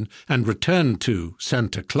born in and returned to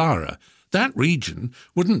Santa Clara, that region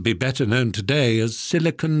wouldn't be better known today as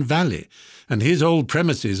Silicon Valley, and his old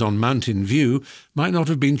premises on Mountain View might not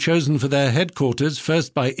have been chosen for their headquarters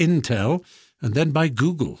first by Intel and then by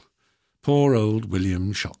Google. Poor old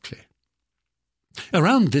William Shockley.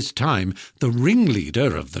 Around this time, the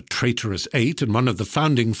ringleader of the Traitorous 8 and one of the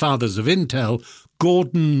founding fathers of Intel,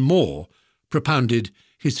 Gordon Moore, propounded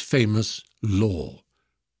his famous law.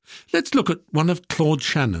 Let's look at one of Claude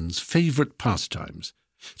Shannon's favourite pastimes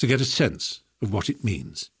to get a sense of what it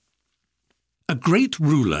means. A great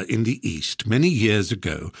ruler in the East many years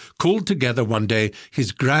ago called together one day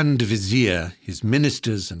his Grand Vizier, his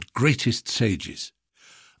ministers and greatest sages.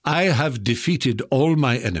 "I have defeated all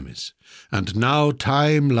my enemies, and now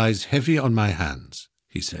time lies heavy on my hands,"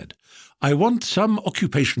 he said. "I want some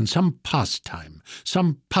occupation, some pastime,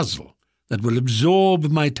 some puzzle that will absorb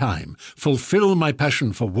my time, fulfill my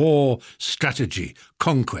passion for war, strategy,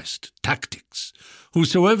 conquest, tactics.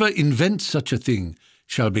 Whosoever invents such a thing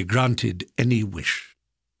shall be granted any wish."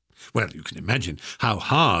 Well, you can imagine how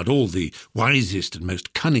hard all the wisest and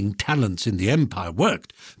most cunning talents in the empire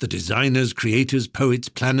worked. The designers, creators, poets,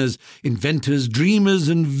 planners, inventors, dreamers,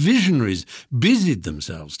 and visionaries busied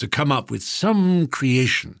themselves to come up with some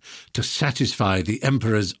creation to satisfy the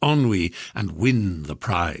emperor's ennui and win the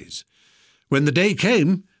prize. When the day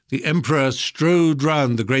came, the emperor strode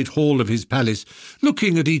round the great hall of his palace,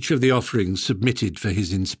 looking at each of the offerings submitted for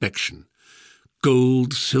his inspection.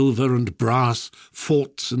 Gold, silver, and brass,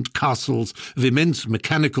 forts and castles of immense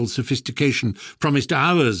mechanical sophistication promised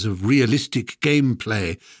hours of realistic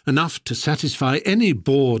gameplay, enough to satisfy any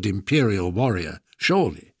bored imperial warrior,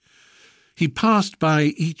 surely. He passed by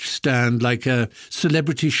each stand like a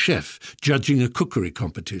celebrity chef judging a cookery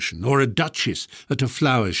competition, or a duchess at a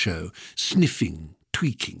flower show, sniffing,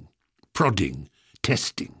 tweaking, prodding,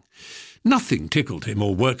 testing. Nothing tickled him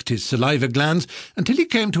or worked his saliva glands until he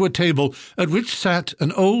came to a table at which sat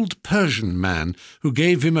an old Persian man who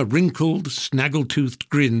gave him a wrinkled, snaggle-toothed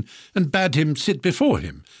grin and bade him sit before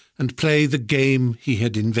him and play the game he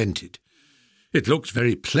had invented. It looked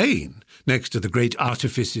very plain next to the great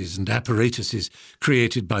artifices and apparatuses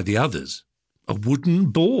created by the others. A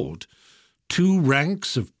wooden board, 2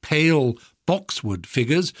 ranks of pale boxwood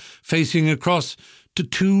figures facing across to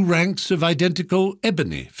 2 ranks of identical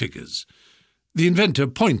ebony figures. The inventor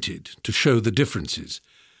pointed to show the differences.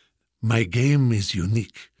 "My game is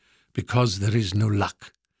unique because there is no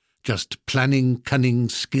luck, just planning, cunning,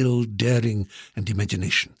 skill, daring, and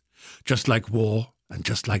imagination, just like war and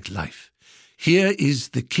just like life. Here is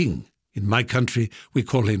the king. In my country, we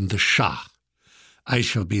call him the Shah. I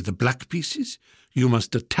shall be the black pieces. You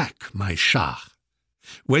must attack my Shah.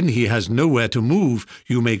 When he has nowhere to move,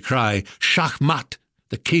 you may cry, Shahmat,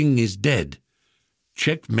 the king is dead.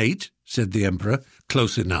 Checkmate, said the emperor.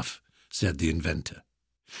 Close enough, said the inventor.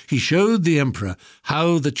 He showed the emperor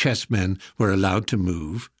how the chessmen were allowed to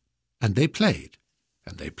move, and they played,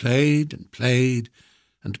 and they played and played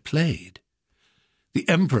and played. The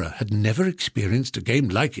emperor had never experienced a game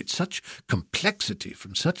like it, such complexity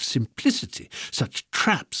from such simplicity, such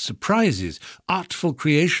traps, surprises, artful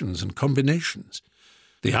creations and combinations.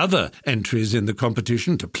 The other entries in the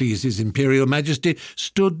competition, to please his imperial majesty,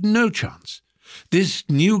 stood no chance. This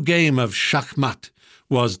new game of Shahmat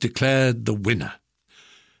was declared the winner.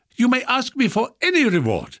 "You may ask me for any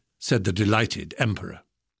reward," said the delighted emperor.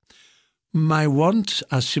 "My wants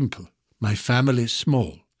are simple, my family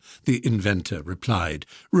small," the inventor replied,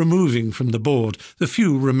 removing from the board the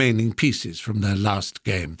few remaining pieces from their last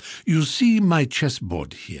game. "You see my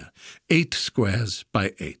chessboard here, 8 squares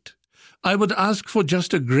by 8. I would ask for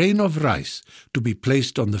just a grain of rice to be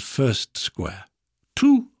placed on the first square,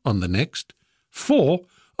 2 on the next, 4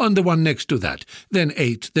 on the one next to that, then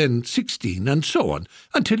 8, then 16, and so on,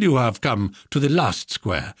 until you have come to the last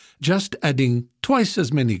square, just adding twice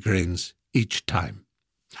as many grains each time."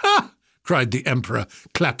 "Ha!" cried the emperor,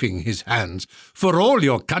 clapping his hands. "For all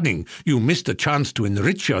your cunning, you missed a chance to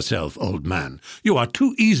enrich yourself, old man. You are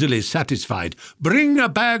too easily satisfied. Bring a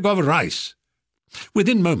bag of rice."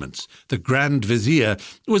 Within moments, the Grand Vizier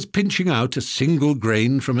was pinching out a single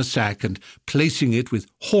grain from a sack and placing it with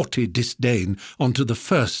haughty disdain onto the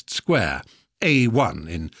first square, A1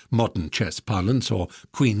 in modern chess parlance, or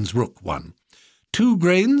Queen's Rook 1. 2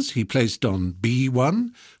 grains he placed on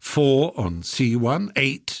B1, 4 on C1,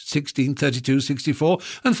 8, 16, 32, 64,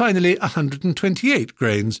 and finally 128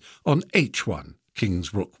 grains on H1,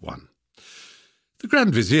 King's Rook 1. The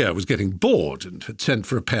Grand Vizier was getting bored and had sent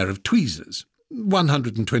for a pair of tweezers.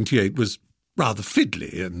 128 was rather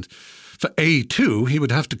fiddly, and for A2 he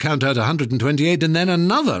would have to count out 128 and then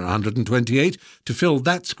another 128 to fill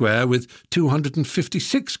that square with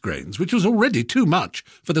 256 grains, which was already too much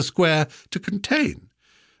for the square to contain.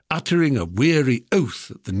 Uttering a weary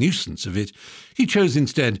oath at the nuisance of it, he chose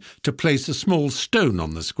instead to place a small stone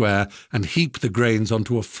on the square and heap the grains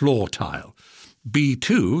onto a floor tile.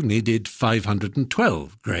 B2 needed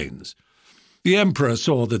 512 grains. The emperor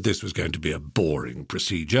saw that this was going to be a boring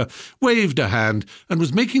procedure, waved a hand, and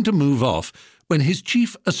was making to move off when his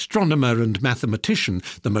chief astronomer and mathematician,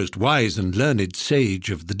 the most wise and learned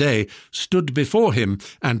sage of the day, stood before him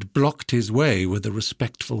and blocked his way with a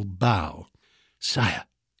respectful bow. "Sire,"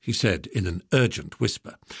 he said in an urgent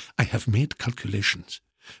whisper, "I have made calculations.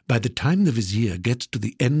 By the time the vizier gets to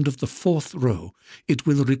the end of the 4th row, it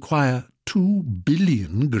will require 2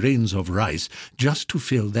 billion grains of rice just to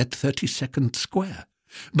fill that 32nd square.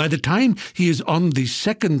 By the time he is on the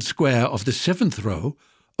 2nd square of the 7th row,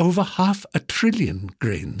 over 500 billion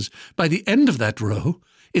grains. By the end of that row,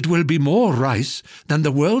 it will be more rice than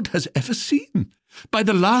the world has ever seen. By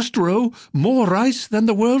the last row, more rice than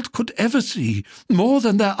the world could ever see, more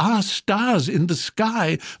than there are stars in the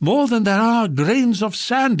sky, more than there are grains of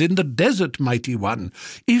sand in the desert, mighty one.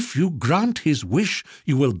 If you grant his wish,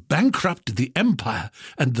 you will bankrupt the empire,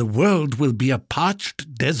 and the world will be a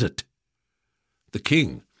parched desert." The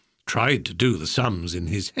king tried to do the sums in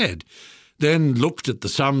his head, then looked at the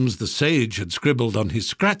sums the sage had scribbled on his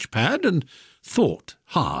scratch pad and thought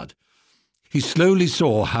hard. He slowly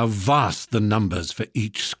saw how vast the numbers for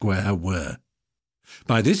each square were.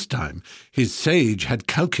 By this time, his sage had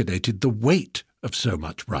calculated the weight of so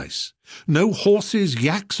much rice. No horses,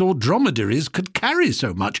 yaks, or dromedaries could carry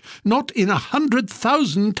so much, not in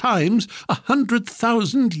 100,000 times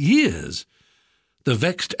 100,000 years. The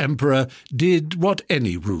vexed emperor did what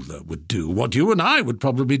any ruler would do, what you and I would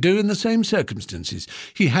probably do in the same circumstances.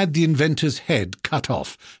 He had the inventor's head cut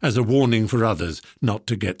off as a warning for others not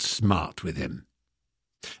to get smart with him.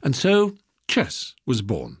 And so chess was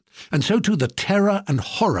born, and so too the terror and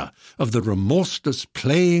horror of the remorseless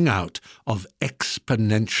playing out of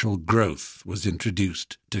exponential growth was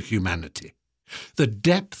introduced to humanity. The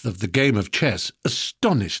depth of the game of chess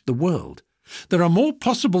astonished the world. There are more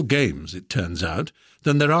possible games, it turns out,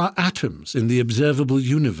 than there are atoms in the observable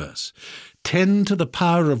universe. 10 to the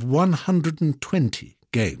power of 120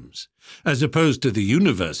 games, as opposed to the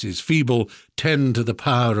universe's feeble 10 to the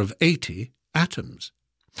power of 80 atoms.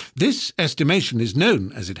 This estimation is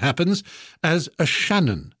known, as it happens, as a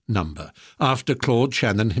Shannon number, after Claude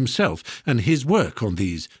Shannon himself and his work on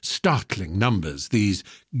these startling numbers, these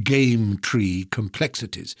game tree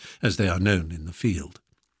complexities, as they are known in the field.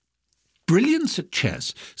 brilliance at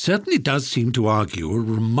chess certainly does seem to argue a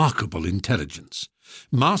remarkable intelligence.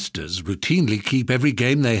 Masters routinely keep every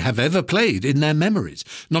game they have ever played in their memories,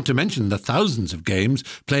 not to mention the thousands of games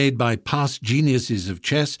played by past geniuses of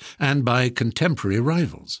chess and by contemporary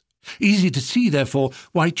rivals. Easy to see, therefore,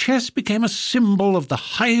 why chess became a symbol of the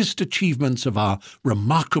highest achievements of our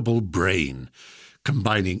remarkable brain,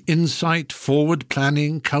 combining insight, forward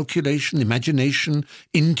planning, calculation, imagination,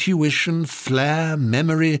 intuition, flair,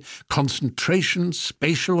 memory, concentration,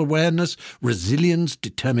 spatial awareness, resilience,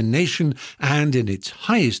 determination, and, in its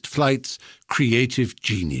highest flights, creative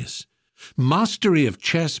genius. Mastery of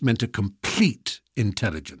chess meant a complete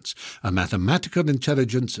intelligence, a mathematical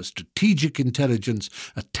intelligence, a strategic intelligence,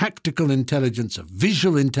 a tactical intelligence, a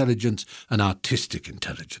visual intelligence, an artistic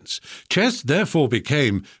intelligence. Chess therefore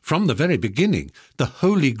became, from the very beginning, the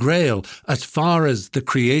holy grail as far as the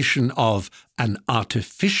creation of an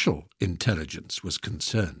artificial intelligence was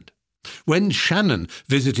concerned. When Shannon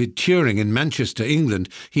visited Turing in Manchester, England,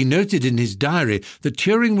 he noted in his diary that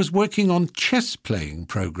Turing was working on chess-playing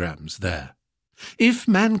programs there. If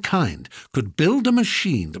mankind could build a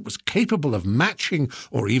machine that was capable of matching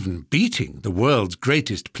or even beating the world's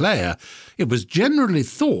greatest player, it was generally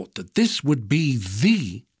thought that this would be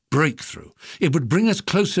the breakthrough. It would bring us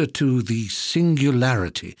closer to the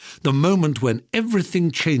singularity, the moment when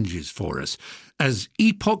everything changes for us, as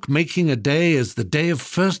epoch-making a day as the day of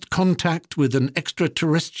first contact with an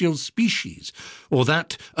extraterrestrial species, or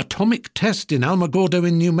that atomic test in Alamogordo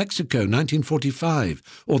in New Mexico,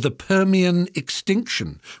 1945, or the Permian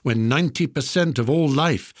extinction, when 90% of all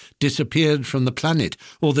life disappeared from the planet,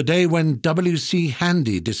 or the day when W.C.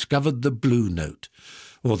 Handy discovered the Blue Note,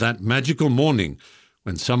 or that magical morning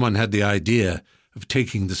when someone had the idea of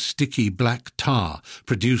taking the sticky black tar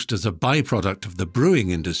produced as a byproduct of the brewing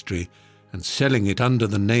industry and selling it under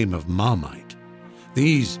the name of Marmite.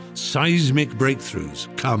 These seismic breakthroughs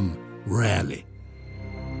come rarely.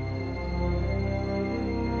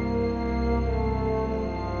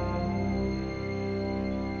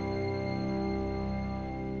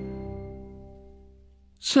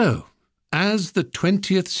 So, as the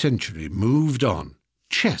 20th century moved on,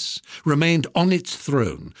 chess remained on its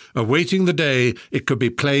throne, awaiting the day it could be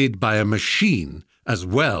played by a machine as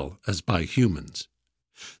well as by humans.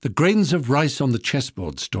 The grains of rice on the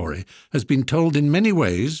chessboard story has been told in many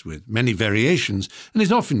ways, with many variations, and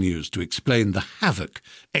is often used to explain the havoc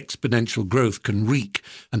exponential growth can wreak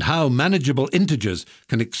and how manageable integers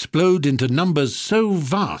can explode into numbers so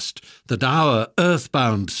vast that our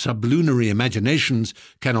earthbound sublunary imaginations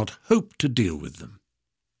cannot hope to deal with them.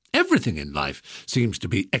 Everything in life seems to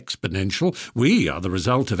be exponential. We are the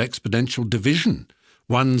result of exponential division.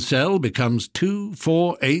 One cell becomes 2,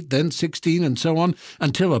 4, 8, then 16, and so on,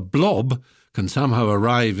 until a blob can somehow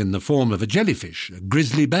arrive in the form of a jellyfish, a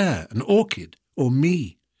grizzly bear, an orchid, or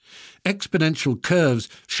me. Exponential curves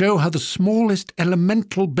show how the smallest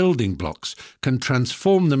elemental building blocks can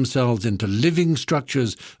transform themselves into living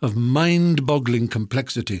structures of mind-boggling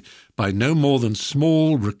complexity by no more than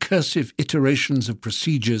small recursive iterations of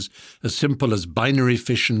procedures as simple as binary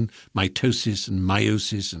fission, mitosis and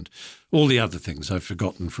meiosis, and all the other things I've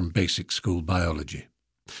forgotten from basic school biology.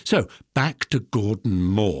 So, back to Gordon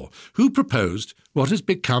Moore, who proposed what has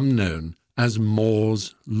become known as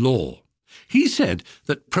Moore's Law. He said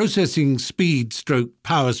that processing speed /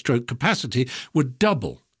 power / capacity would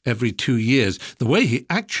double every 2 years. The way he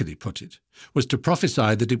actually put it was to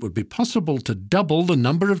prophesy that it would be possible to double the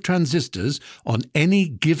number of transistors on any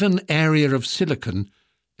given area of silicon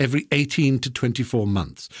every 18 to 24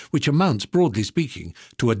 months, which amounts, broadly speaking,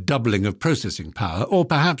 to a doubling of processing power, or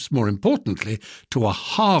perhaps more importantly, to a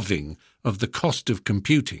halving of the cost of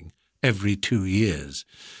computing every 2 years.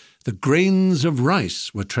 The grains of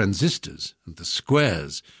rice were transistors, and the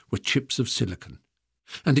squares were chips of silicon.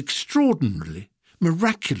 And extraordinarily,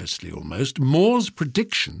 miraculously almost, Moore's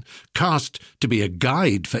prediction, cast to be a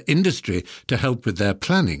guide for industry to help with their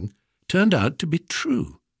planning, turned out to be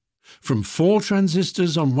true. From 4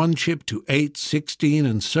 transistors on one chip to 8, 16,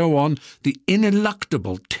 and so on, the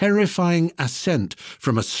ineluctable, terrifying ascent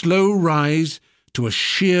from a slow rise to a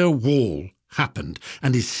sheer wall happened,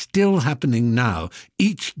 and is still happening now,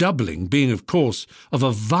 each doubling being, of course, of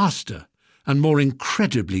a vaster and more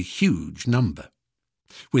incredibly huge number.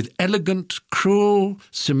 With elegant, cruel,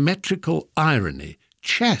 symmetrical irony,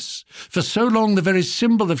 chess, for so long the very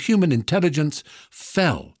symbol of human intelligence,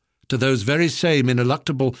 fell to those very same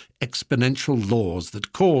ineluctable exponential laws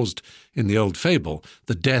that caused, in the old fable,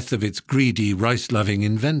 the death of its greedy, rice-loving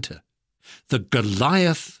inventor. The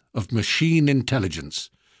Goliath of machine intelligence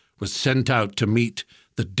was sent out to meet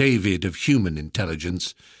the David of human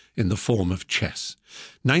intelligence in the form of chess.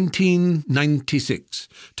 1996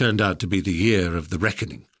 turned out to be the year of the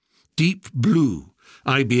reckoning. Deep Blue,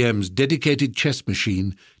 IBM's dedicated chess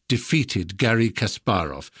machine, defeated Garry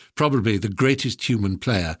Kasparov, probably the greatest human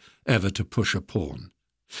player ever to push a pawn.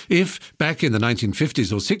 If, back in the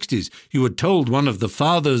 1950s or 60s, you had told one of the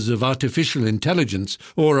fathers of artificial intelligence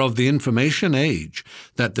or of the information age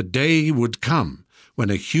that the day would come when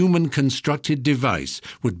a human-constructed device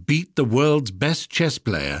would beat the world's best chess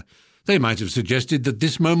player, they might have suggested that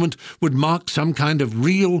this moment would mark some kind of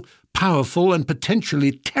real, powerful and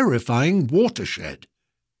potentially terrifying watershed.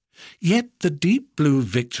 Yet the Deep Blue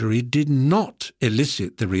victory did not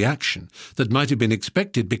elicit the reaction that might have been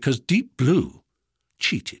expected because Deep Blue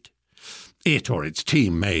cheated. It or its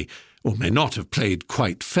team may or may not have played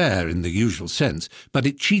quite fair in the usual sense, but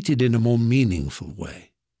it cheated in a more meaningful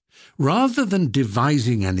way. Rather than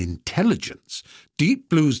devising an intelligence, Deep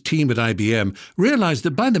Blue's team at IBM realized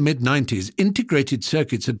that by the mid-90s, integrated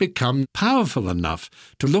circuits had become powerful enough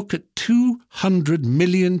to look at 200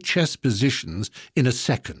 million chess positions in a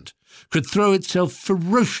second, could throw itself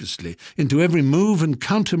ferociously into every move and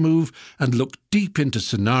counter-move, and look deep into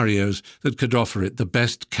scenarios that could offer it the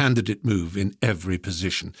best candidate move in every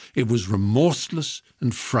position. It was remorseless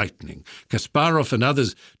and frightening. Kasparov and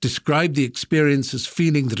others described the experience as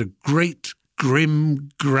feeling that a great, grim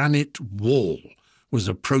granite wall was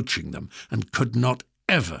approaching them and could not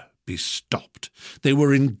ever be stopped. They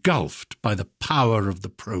were engulfed by the power of the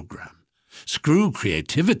program. Screw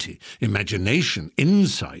creativity, imagination,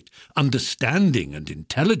 insight, understanding and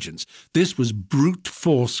intelligence. This was brute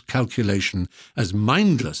force calculation, as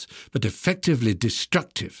mindless but effectively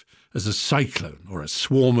destructive as a cyclone or a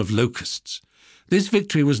swarm of locusts. This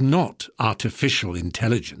victory was not artificial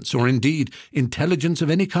intelligence, or indeed intelligence of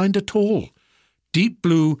any kind at all. Deep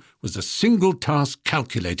Blue was a single-task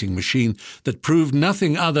calculating machine that proved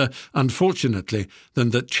nothing other, unfortunately, than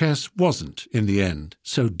that chess wasn't, in the end,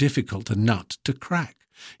 so difficult a nut to crack.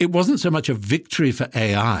 It wasn't so much a victory for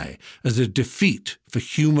AI as a defeat for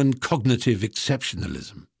human cognitive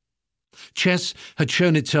exceptionalism. Chess had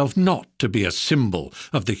shown itself not to be a symbol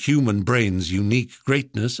of the human brain's unique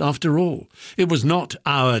greatness after all. It was not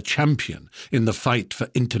our champion in the fight for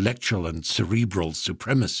intellectual and cerebral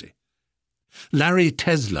supremacy. Larry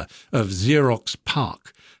Tesler of Xerox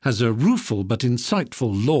PARC has a rueful but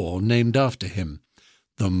insightful law named after him.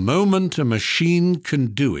 The moment a machine can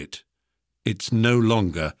do it, it's no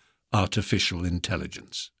longer artificial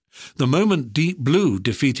intelligence. The moment Deep Blue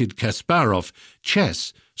defeated Kasparov,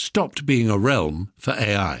 chess stopped being a realm for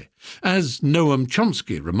AI. As Noam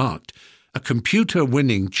Chomsky remarked, a computer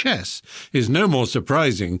winning chess is no more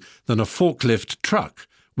surprising than a forklift truck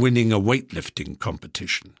winning a weightlifting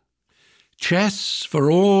competition. Chess, for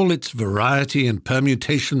all its variety and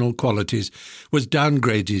permutational qualities, was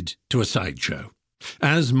downgraded to a sideshow.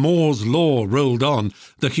 As Moore's law rolled on,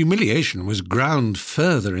 the humiliation was ground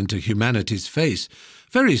further into humanity's face.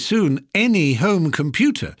 Very soon, any home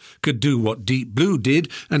computer could do what Deep Blue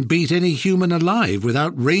did and beat any human alive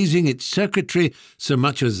without raising its circuitry so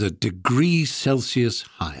much as a degree Celsius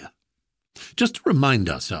higher. Just to remind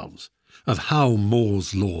ourselves of how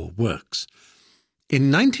Moore's law works. In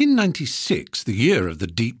 1996, the year of the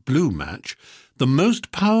Deep Blue match, the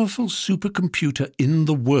most powerful supercomputer in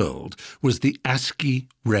the world was the ASCII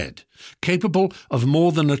Red, capable of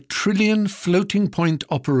more than 1 trillion floating-point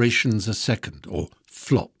operations a second, or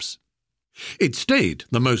flops. It stayed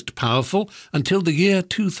the most powerful until the year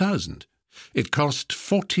 2000. It cost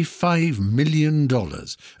 $45 million,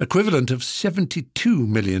 equivalent of $72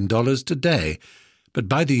 million today. But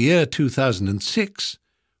by the year 2006,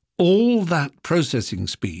 all that processing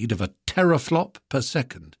speed of 1 teraflop per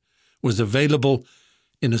second was available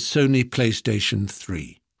in a Sony PlayStation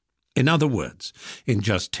 3. In other words, in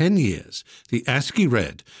just 10 years, the ASCII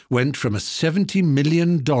Red went from a $70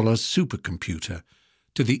 million supercomputer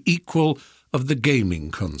to the equal of the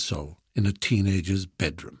gaming console in a teenager's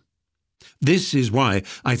bedroom. This is why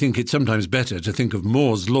I think it's sometimes better to think of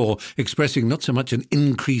Moore's law expressing not so much an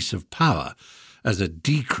increase of power as a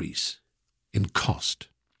decrease in cost.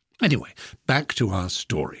 Anyway, back to our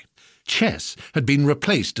story. Chess had been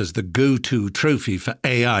replaced as the go-to trophy for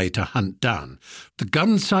AI to hunt down. The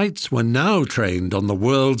gun sights were now trained on the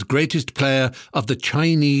world's greatest player of the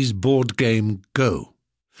Chinese board game Go.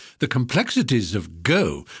 The complexities of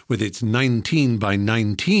Go, with its 19 by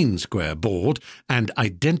 19 square board and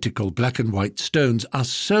identical black and white stones, are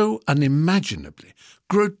so unimaginably,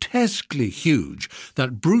 grotesquely huge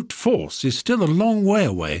that brute force is still a long way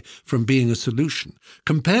away from being a solution.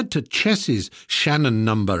 Compared to chess's Shannon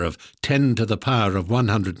number of 10 to the power of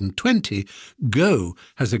 120, Go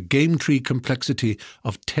has a game tree complexity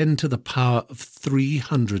of 10 to the power of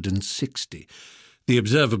 360. The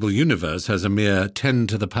observable universe has a mere 10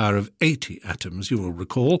 to the power of 80 atoms, you will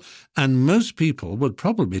recall, and most people would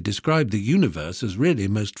probably describe the universe as really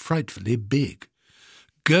most frightfully big.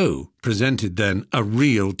 Go presented then a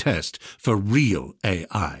real test for real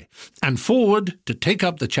AI. And forward to take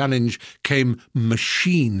up the challenge came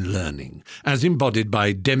machine learning, as embodied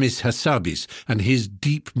by Demis Hassabis and his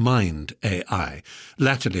DeepMind AI,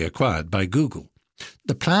 latterly acquired by Google.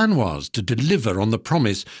 The plan was to deliver on the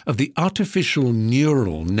promise of the artificial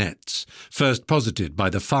neural nets, first posited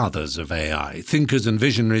by the fathers of AI, thinkers and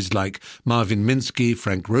visionaries like Marvin Minsky,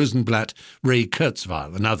 Frank Rosenblatt, Ray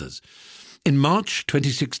Kurzweil, and others. In March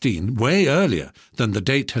 2016, way earlier than the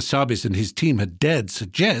date Hassabis and his team had dared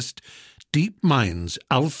suggest, DeepMind's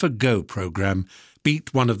AlphaGo program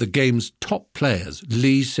beat one of the game's top players,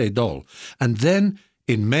 Lee Sedol, and then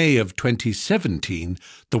in May of 2017,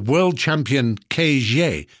 the world champion Ke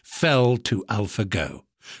Jie fell to AlphaGo,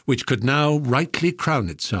 which could now rightly crown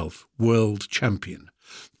itself world champion.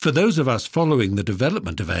 For those of us following the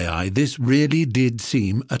development of AI, this really did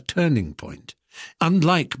seem a turning point.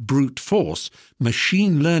 Unlike brute force,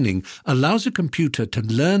 machine learning allows a computer to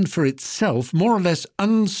learn for itself more or less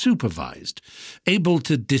unsupervised, able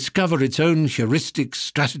to discover its own heuristics,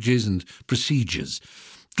 strategies, and procedures.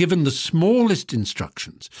 Given the smallest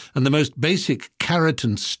instructions and the most basic carrot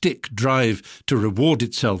and stick drive to reward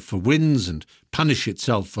itself for wins and punish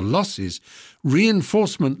itself for losses,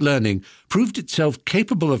 reinforcement learning proved itself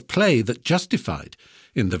capable of play that justified,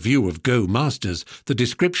 in the view of Go masters, the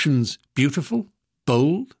descriptions beautiful,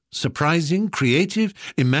 bold, surprising, creative,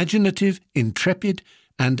 imaginative, intrepid,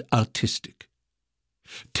 and artistic.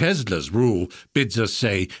 Tesla's rule bids us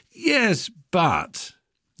say, yes, but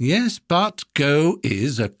Go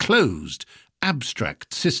is a closed,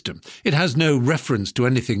 abstract system. It has no reference to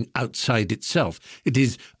anything outside itself. It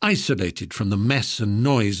is isolated from the mess and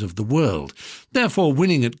noise of the world. Therefore,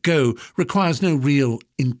 winning at Go requires no real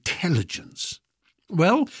intelligence.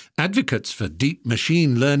 Well, advocates for deep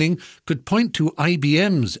machine learning could point to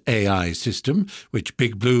IBM's AI system, which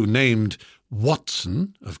Big Blue named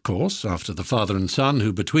Watson, of course, after the father and son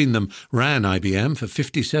who between them ran IBM for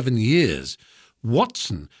 57 years.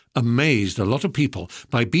 Watson amazed a lot of people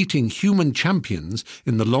by beating human champions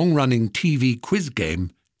in the long-running TV quiz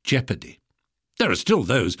game Jeopardy! There are still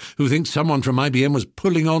those who think someone from IBM was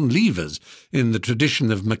pulling on levers in the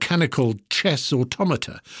tradition of mechanical chess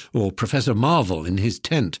automata, or Professor Marvel in his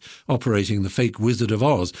tent operating the fake Wizard of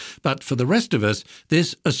Oz. But for the rest of us,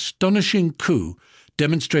 this astonishing coup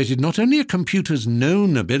demonstrated not only a computer's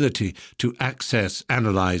known ability to access,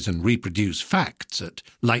 analyze, and reproduce facts at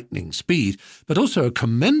lightning speed, but also a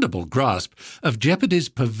commendable grasp of Jeopardy's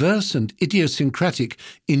perverse and idiosyncratic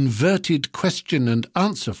inverted question and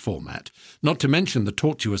answer format, not to mention the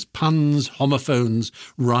tortuous puns, homophones,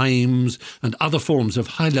 rhymes, and other forms of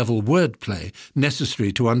high-level wordplay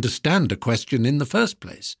necessary to understand a question in the first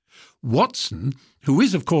place. Watson, who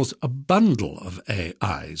is, of course, a bundle of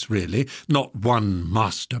AIs, really, not one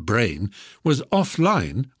master brain, was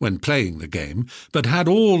offline when playing the game, but had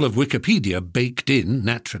all of Wikipedia baked in,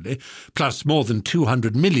 naturally, plus more than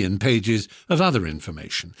 200 million pages of other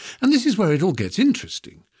information. And this is where it all gets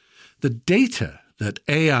interesting. The data that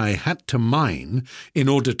AI had to mine in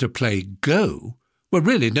order to play Go were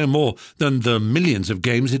really no more than the millions of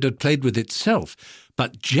games it had played with itself.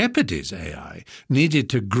 But Jeopardy's AI needed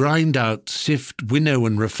to grind out, sift, winnow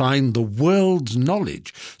and refine the world's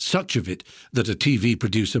knowledge, such of it that a TV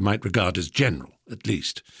producer might regard as general, at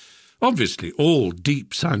least. Obviously, all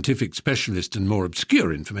deep scientific specialist and more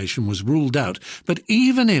obscure information was ruled out, but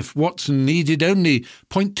even if Watson needed only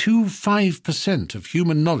 0.25% of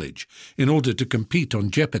human knowledge in order to compete on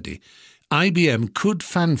Jeopardy, IBM could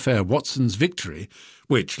fanfare Watson's victory,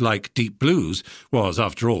 which, like Deep Blue's, was,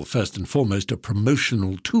 after all, first and foremost a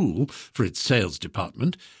promotional tool for its sales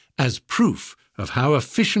department, as proof of how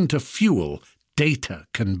efficient a fuel data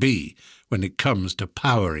can be when it comes to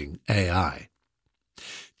powering AI.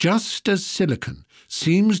 Just as silicon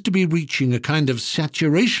seems to be reaching a kind of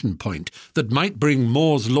saturation point that might bring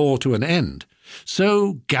Moore's law to an end,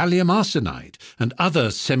 so gallium arsenide and other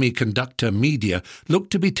semiconductor media look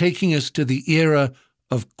to be taking us to the era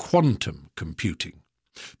of quantum computing.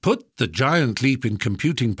 Put the giant leap in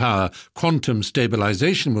computing power quantum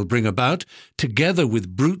stabilization will bring about, together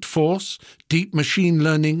with brute force, deep machine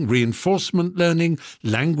learning, reinforcement learning,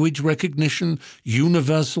 language recognition,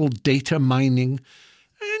 universal data mining,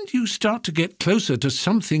 and you start to get closer to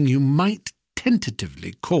something you might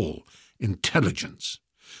tentatively call intelligence.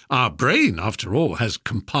 Our brain, after all, has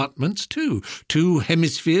compartments too, 2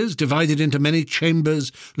 hemispheres divided into many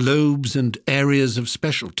chambers, lobes and areas of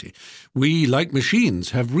specialty. We, like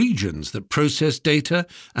machines, have regions that process data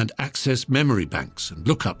and access memory banks and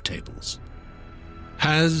lookup tables.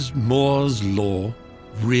 Has Moore's law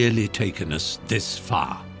really taken us this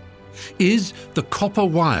far? Is the copper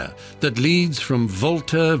wire that leads from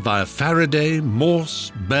Volta via Faraday,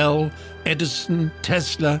 Morse, Bell, Edison,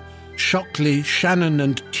 Tesla, Shockley, Shannon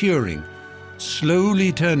and Turing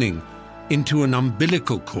slowly turning into an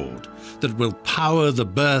umbilical cord that will power the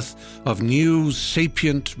birth of new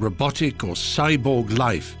sapient robotic or cyborg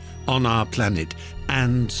life on our planet,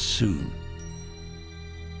 and soon?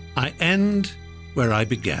 I end where I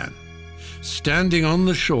began, standing on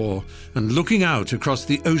the shore and looking out across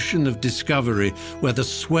the ocean of discovery where the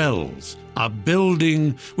swells are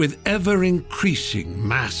building with ever-increasing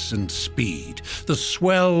mass and speed, the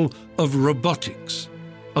swell of robotics,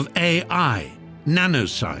 of AI,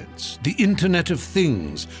 nanoscience, the Internet of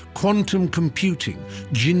Things, quantum computing,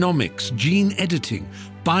 genomics, gene editing,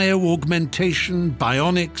 bioaugmentation,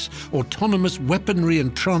 bionics, autonomous weaponry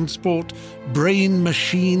and transport,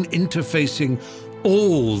 brain-machine interfacing.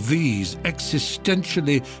 All these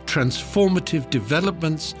existentially transformative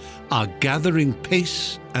developments are gathering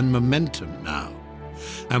pace and momentum now.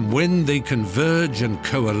 And when they converge and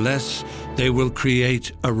coalesce, they will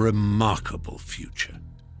create a remarkable future.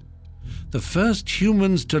 The first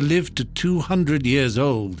humans to live to 200 years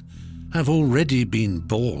old have already been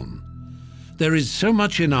born. There is so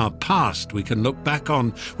much in our past we can look back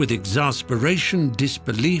on with exasperation,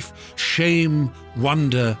 disbelief, shame,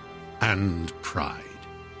 wonder, and pride.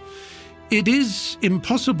 It is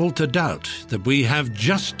impossible to doubt that we have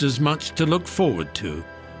just as much to look forward to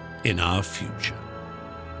in our future.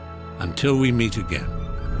 Until we meet again,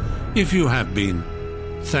 if you have been,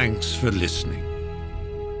 thanks for listening.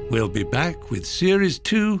 We'll be back with Series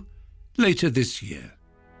 2 later this year.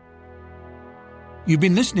 You've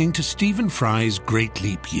been listening to Stephen Fry's Great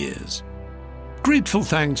Leap Years. Grateful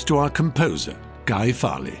thanks to our composer, Guy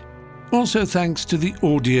Farley. Also thanks to the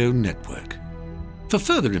Audio Network. For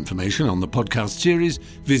further information on the podcast series,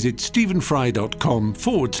 visit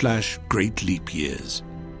stephenfry.com/Great Leap Years.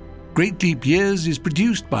 Great Leap Years is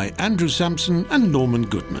produced by Andrew Sampson and Norman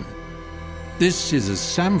Goodman. This is a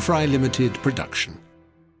Sam Fry Limited production.